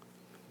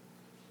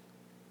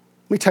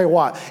 Let me tell you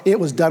what, it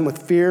was done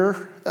with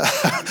fear.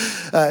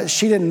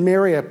 She didn't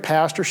marry a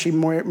pastor, she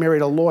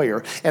married a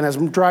lawyer. And as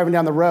I'm driving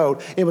down the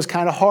road, it was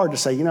kind of hard to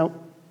say,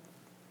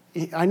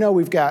 I know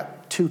we've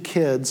got 2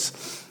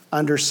 kids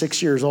under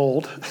 6 years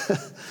old.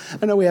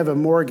 I know we have a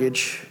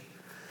mortgage.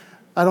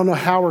 I don't know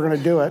how we're going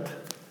to do it.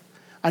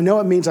 I know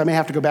it means I may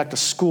have to go back to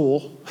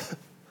school.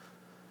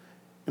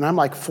 And I'm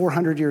like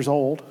 400 years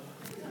old.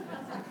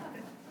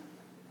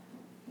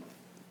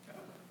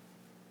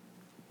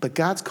 But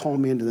God's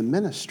calling me into the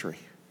ministry.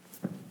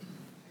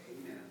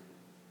 Amen.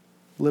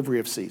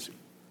 Livery of season.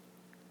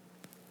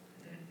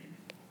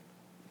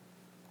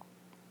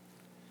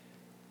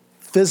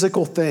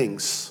 Physical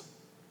things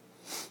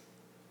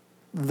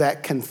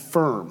that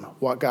confirm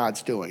what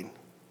God's doing.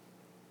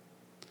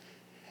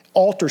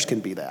 Altars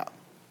can be that.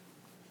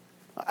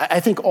 I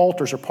think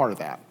altars are part of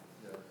that.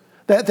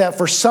 That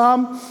for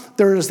some,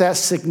 there is that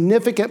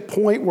significant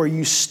point where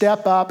you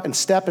step up and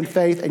step in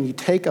faith and you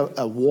take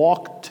a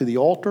walk to the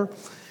altar.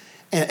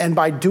 And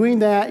by doing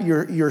that,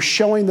 you're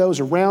showing those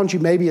around you,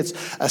 maybe it's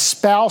a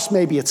spouse,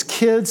 maybe it's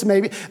kids,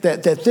 maybe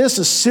that this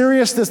is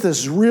serious, this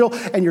is real,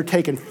 and you're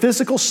taking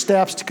physical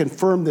steps to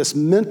confirm this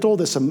mental,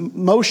 this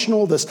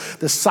emotional, this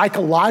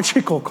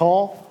psychological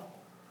call,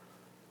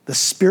 the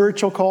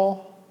spiritual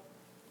call.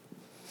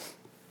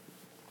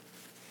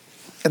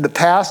 In the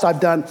past, I've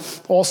done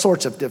all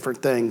sorts of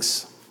different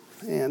things.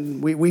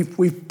 And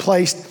we've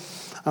placed,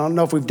 I don't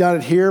know if we've done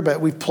it here,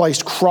 but we've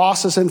placed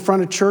crosses in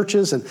front of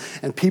churches,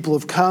 and people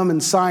have come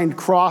and signed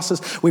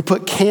crosses. We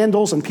put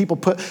candles, and people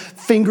put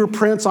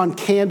fingerprints on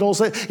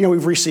candles.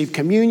 We've received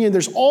communion.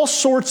 There's all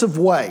sorts of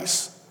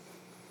ways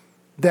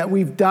that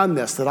we've done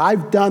this, that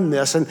I've done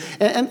this,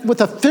 and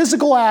with a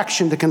physical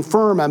action to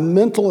confirm a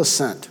mental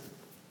assent.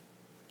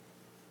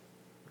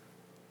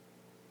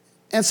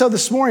 And so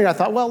this morning I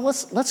thought, well,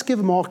 let's give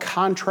them all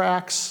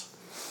contracts.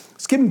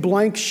 Let's give them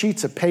blank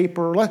sheets of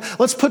paper.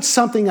 Let's put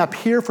something up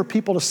here for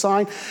people to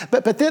sign.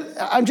 But then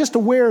I'm just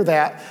aware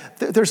that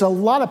there's a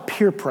lot of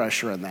peer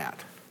pressure in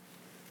that,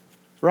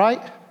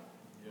 right?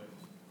 Yes.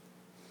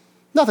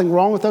 Nothing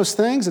wrong with those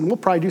things, and we'll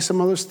probably do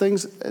some of those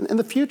things in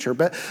the future.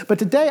 But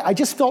today I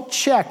just felt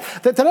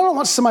checked that I don't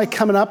want somebody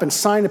coming up and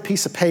signing a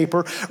piece of paper,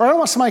 or I don't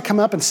want somebody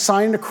coming up and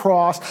signing a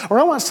cross, or I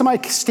don't want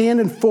somebody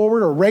standing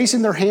forward or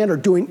raising their hand or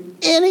doing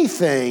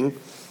anything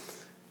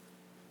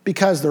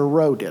because their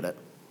row did it.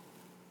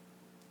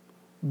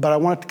 But I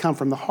want it to come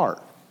from the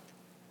heart.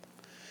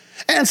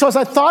 And so as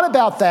I thought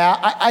about that,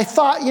 I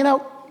thought,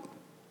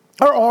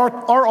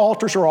 our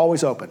altars are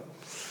always open.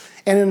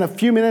 And in a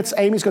few minutes,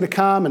 Amy's going to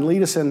come and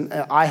lead us in,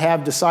 I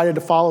have decided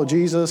to follow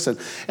Jesus. And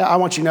I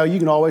want you to know, you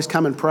can always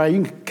come and pray.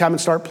 You can come and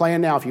start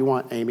playing now if you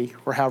want, Amy,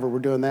 or however we're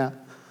doing that.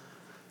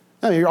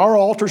 Our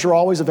altars are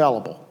always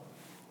available.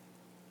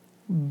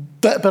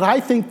 But I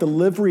think the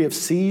livery of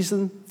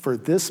season for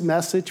this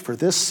message, for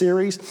this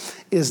series,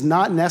 is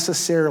not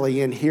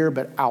necessarily in here,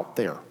 but out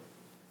there.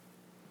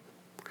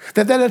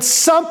 That it's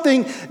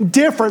something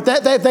different,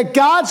 that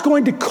God's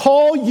going to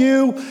call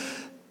you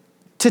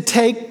to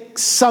take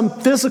some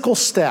physical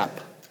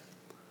step,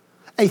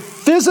 a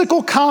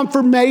physical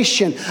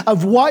confirmation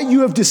of what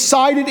you have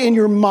decided in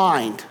your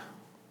mind.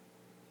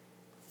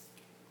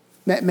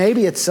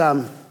 Maybe it's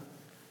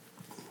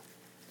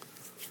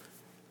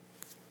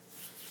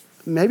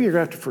maybe you're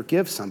going to have to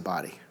forgive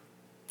somebody.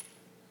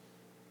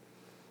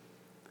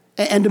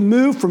 And to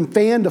move from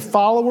fan to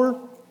follower,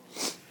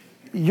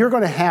 you're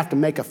going to have to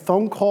make a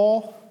phone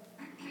call,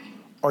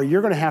 or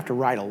you're going to have to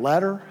write a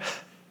letter,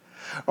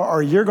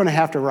 or you're going to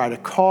have to write a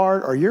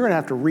card, or you're going to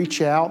have to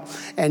reach out,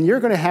 and you're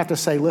going to have to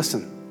say,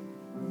 listen,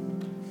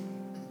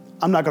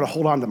 I'm not going to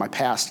hold on to my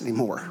past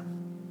anymore.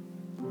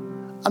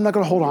 I'm not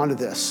going to hold on to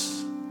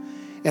this.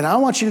 And I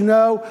want you to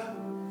know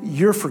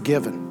you're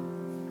forgiven.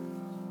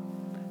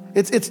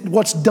 It's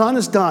what's done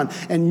is done,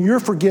 and you're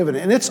forgiven,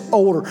 and it's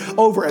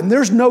over, and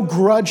there's no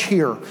grudge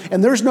here,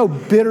 and there's no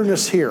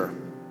bitterness here.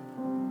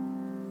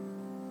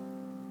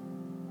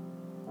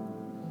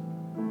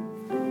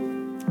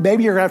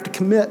 Maybe you're going to have to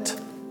commit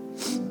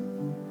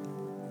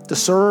to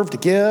serve, to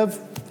give,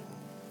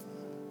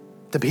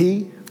 to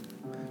be,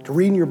 to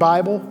reading your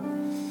Bible.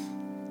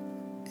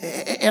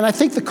 And I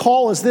think the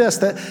call is this,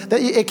 that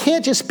it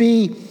can't just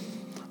be,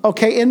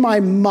 okay, in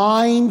my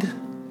mind,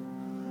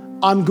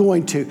 I'm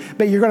going to.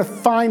 But you're going to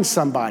find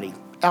somebody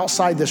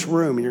outside this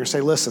room, and you're going to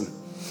say, listen,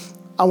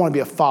 I want to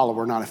be a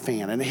follower, not a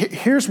fan. And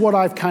here's what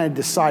I've kind of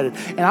decided.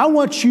 And I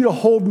want you to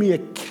hold me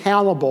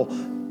accountable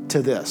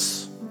to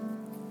this.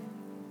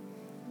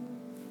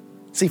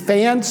 See,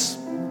 fans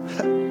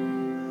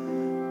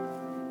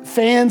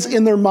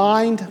in their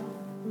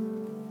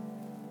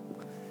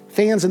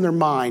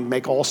mind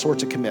make all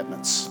sorts of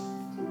commitments.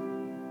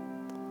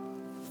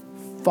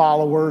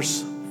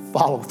 Followers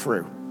follow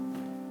through.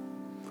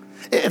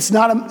 It's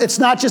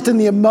not just in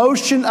the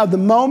emotion of the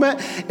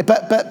moment,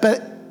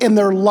 but in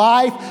their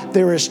life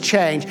there is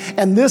change.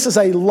 And this is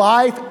a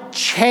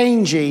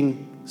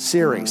life-changing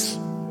series.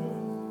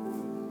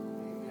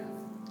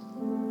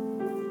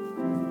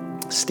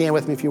 Stand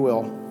with me if you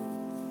will.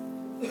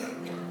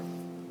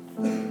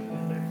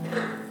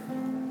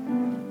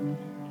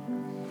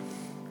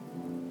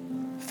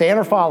 Fan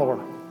or follower?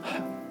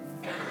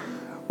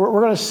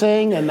 We're going to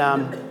sing, and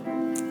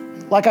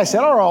like I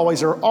said, our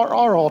altars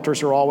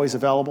are always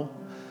available.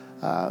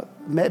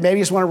 Maybe you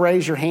just want to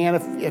raise your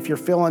hand if you're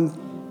feeling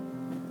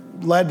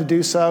led to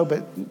do so,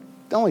 but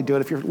only do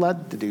it if you're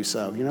led to do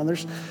so. You know,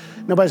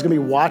 nobody's going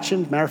to be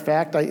watching. Matter of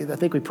fact, I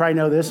think we probably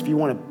know this. If you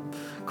want to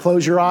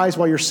close your eyes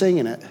while you're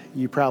singing it,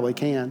 you probably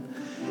can.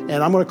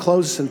 And I'm going to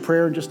close this in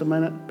prayer in just a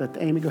minute, but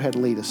Amy, go ahead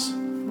and lead us.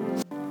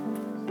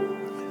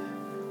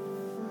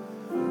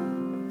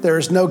 There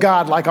is no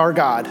God like our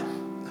God.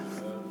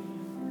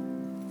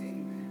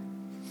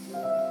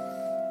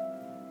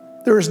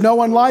 There is no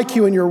one like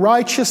you in your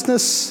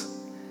righteousness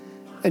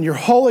and your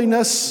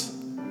holiness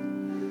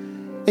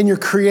and your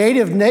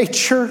creative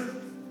nature.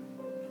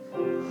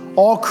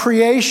 All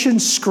creation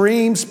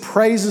screams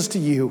praises to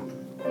you,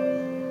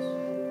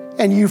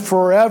 and you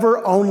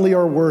forever only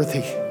are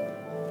worthy.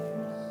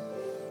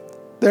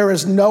 There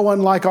is no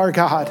one like our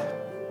God.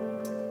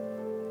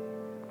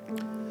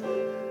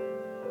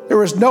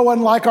 There is no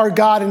one like our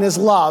God in His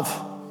love.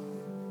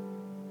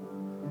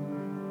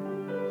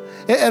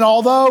 And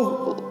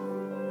although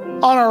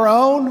on our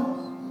own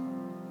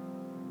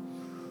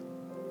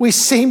we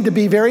seem to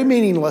be very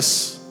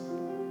meaningless,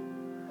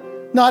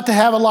 not to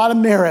have a lot of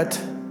merit,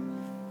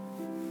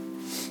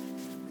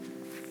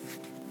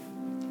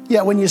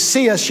 yet when you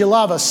see us, you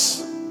love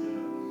us.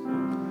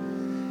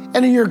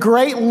 And in your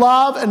great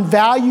love and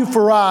value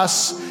for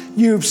us,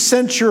 you've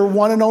sent your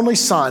one and only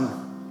Son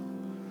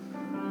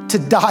to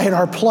die in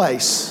our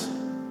place.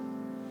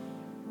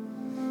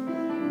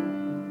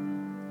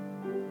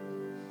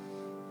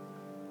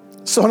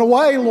 So in a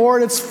way,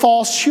 Lord, it's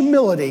false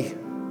humility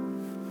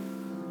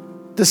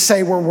to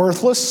say we're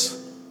worthless,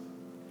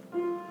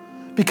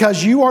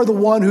 because you are the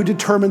one who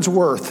determines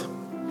worth.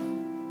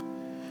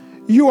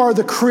 You are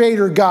the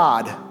creator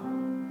God,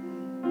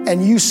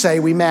 and you say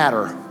we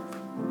matter.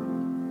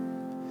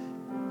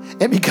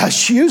 And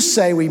because you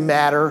say we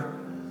matter,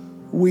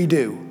 we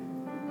do.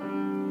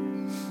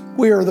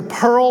 We are the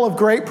pearl of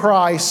great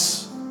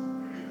price.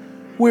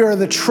 We are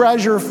the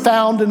treasure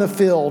found in a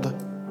field.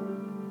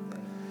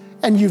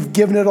 And you've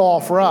given it all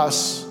for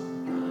us.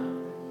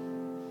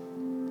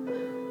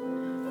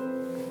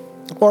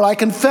 Lord, I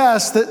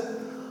confess that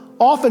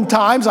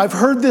oftentimes I've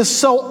heard this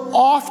so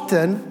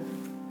often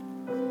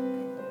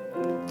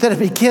that it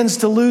begins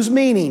to lose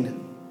meaning.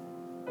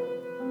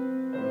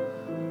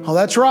 Oh,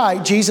 that's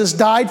right. Jesus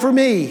died for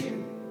me.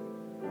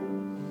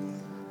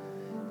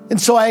 And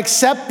so I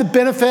accept the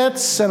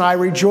benefits and I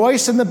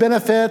rejoice in the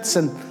benefits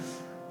and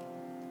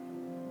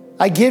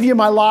I give you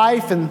my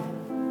life, and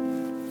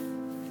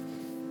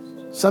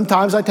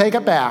sometimes I take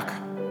it back.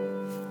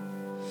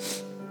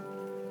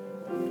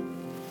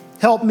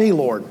 Help me,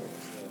 Lord.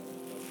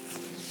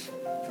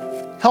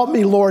 Help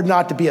me, Lord,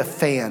 not to be a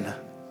fan,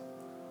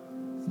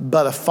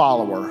 but a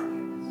follower.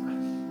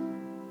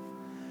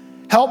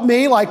 Help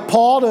me, like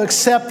Paul, to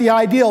accept the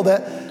ideal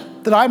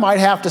that I might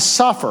have to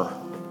suffer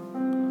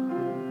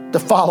to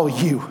follow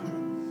you.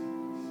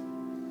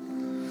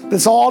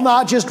 It's all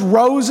not just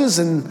roses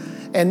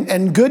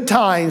and good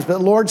times,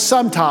 but Lord,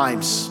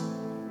 sometimes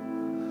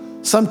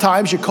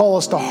you call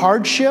us to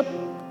hardship.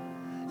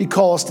 You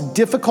call us to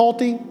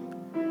difficulty.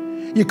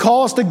 You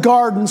call us to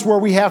gardens where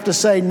we have to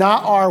say,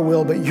 not our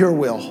will, but your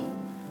will.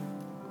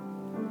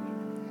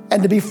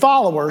 And to be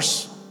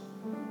followers,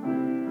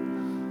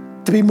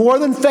 to be more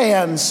than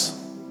fans,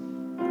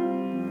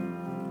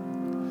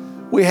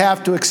 we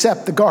have to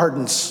accept the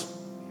gardens.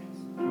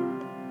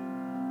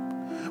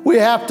 We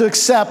have to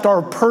accept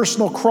our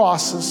personal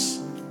crosses.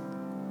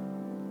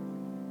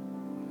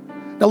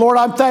 Now, Lord,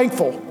 I'm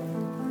thankful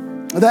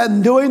that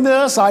in doing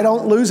this, I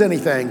don't lose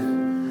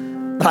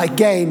anything, but I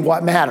gain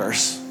what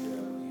matters.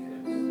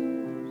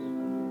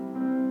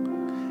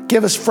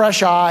 Give us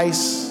fresh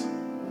eyes.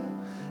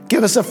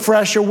 Give us a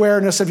fresh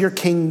awareness of your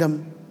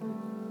kingdom.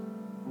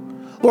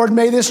 Lord,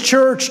 may this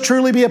church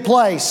truly be a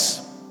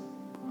place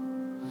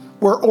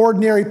where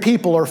ordinary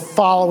people are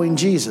following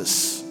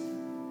Jesus.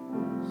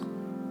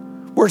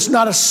 Where it's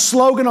not a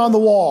slogan on the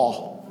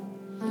wall,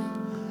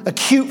 a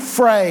cute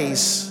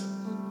phrase,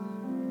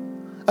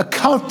 a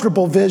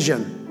comfortable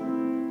vision.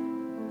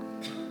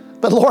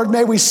 But Lord,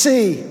 may we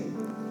see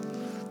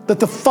that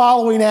the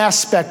following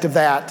aspect of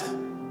that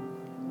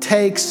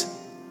takes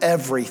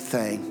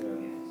everything.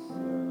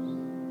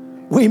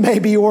 We may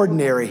be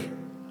ordinary,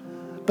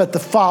 but the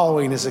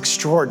following is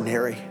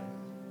extraordinary.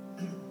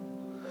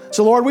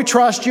 So Lord, we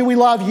trust you, we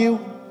love you.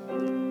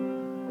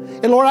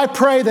 And Lord, I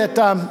pray that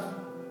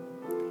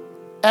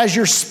as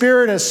your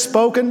Spirit has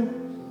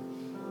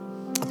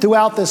spoken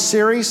throughout this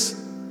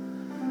series,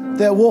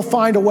 that we'll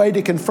find a way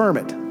to confirm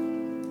it.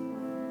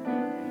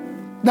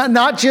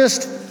 Not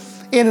just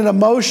in an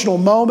emotional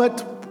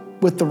moment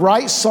with the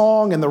right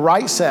song and the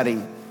right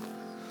setting,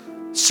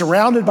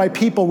 surrounded by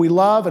people we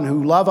love and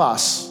who love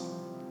us.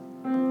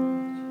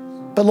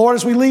 But Lord,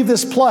 as we leave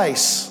this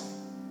place,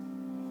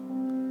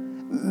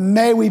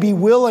 may we be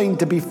willing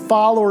to be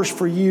followers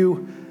for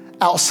you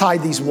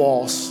outside these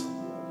walls.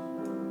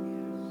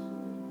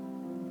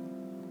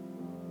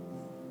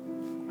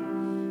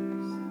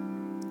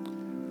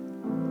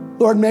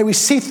 Lord, may we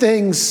see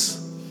things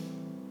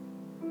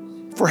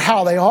for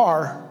how they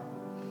are.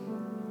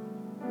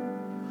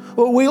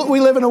 Well, we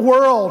live in a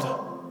world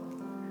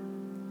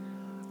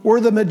where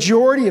the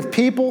majority of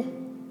people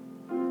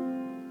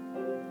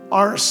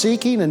aren't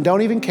seeking and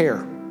don't even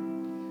care.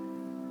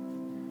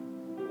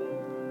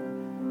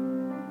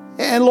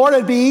 And Lord,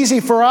 it'd be easy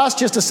for us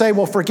just to say,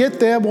 well, forget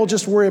them. We'll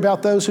just worry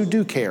about those who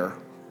do care.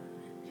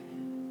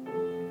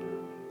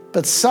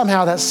 But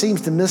somehow that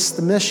seems to miss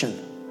the mission.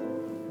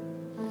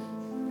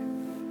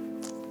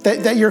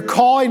 That you're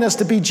calling us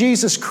to be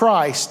Jesus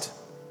Christ,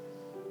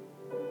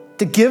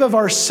 to give of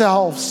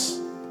ourselves,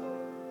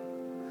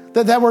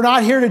 that we're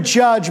not here to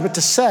judge, but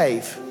to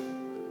save.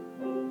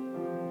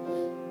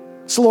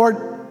 So Lord,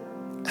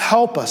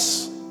 help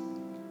us.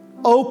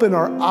 Open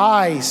our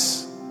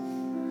eyes.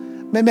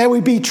 May we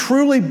be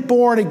truly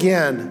born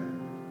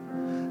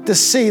again to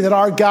see that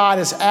our God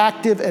is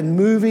active and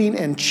moving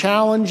and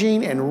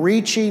challenging and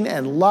reaching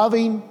and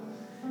loving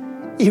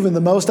even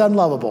the most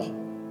unlovable.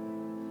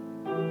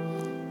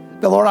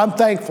 Now, Lord, I'm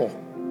thankful.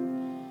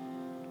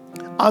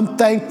 I'm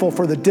thankful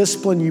for the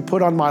discipline you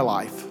put on my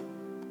life.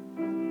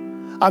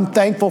 I'm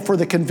thankful for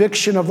the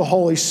conviction of the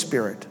Holy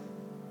Spirit.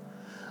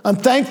 I'm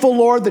thankful,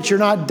 Lord, that you're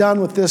not done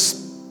with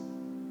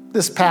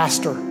this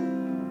pastor.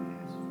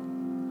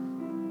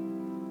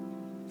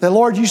 That,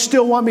 Lord, you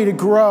still want me to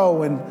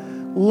grow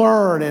and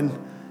learn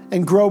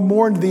and grow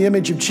more into the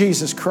image of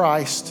Jesus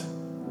Christ.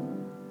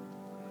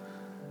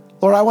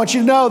 Lord, I want you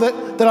to know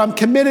that I'm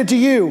committed to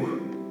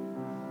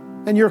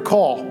you and your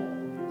call.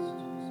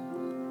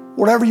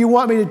 Whatever you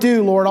want me to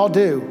do, Lord, I'll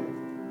do.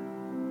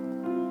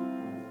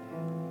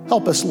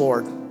 Help us,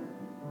 Lord,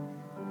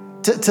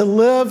 to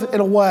live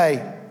in a way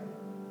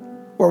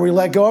where we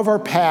let go of our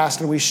past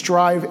and we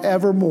strive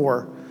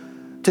evermore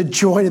to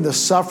join in the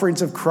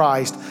sufferings of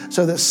Christ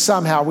so that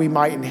somehow we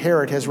might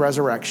inherit his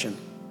resurrection.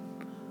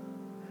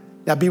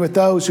 Now be with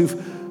those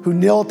who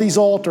kneel at these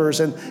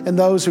altars and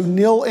those who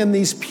kneel in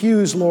these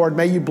pews, Lord.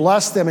 May you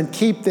bless them and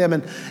keep them.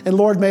 And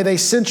Lord, may they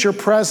sense your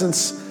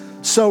presence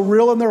so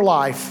real in their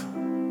life.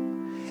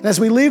 And as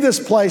we leave this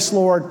place,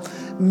 Lord,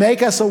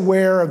 make us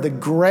aware of the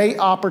great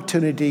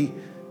opportunity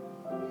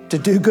to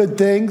do good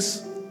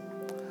things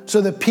so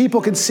that people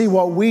can see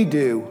what we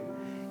do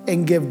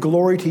and give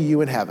glory to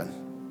you in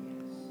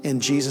heaven.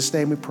 In Jesus'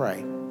 name we pray.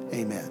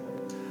 Amen.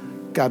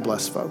 God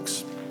bless,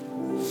 folks.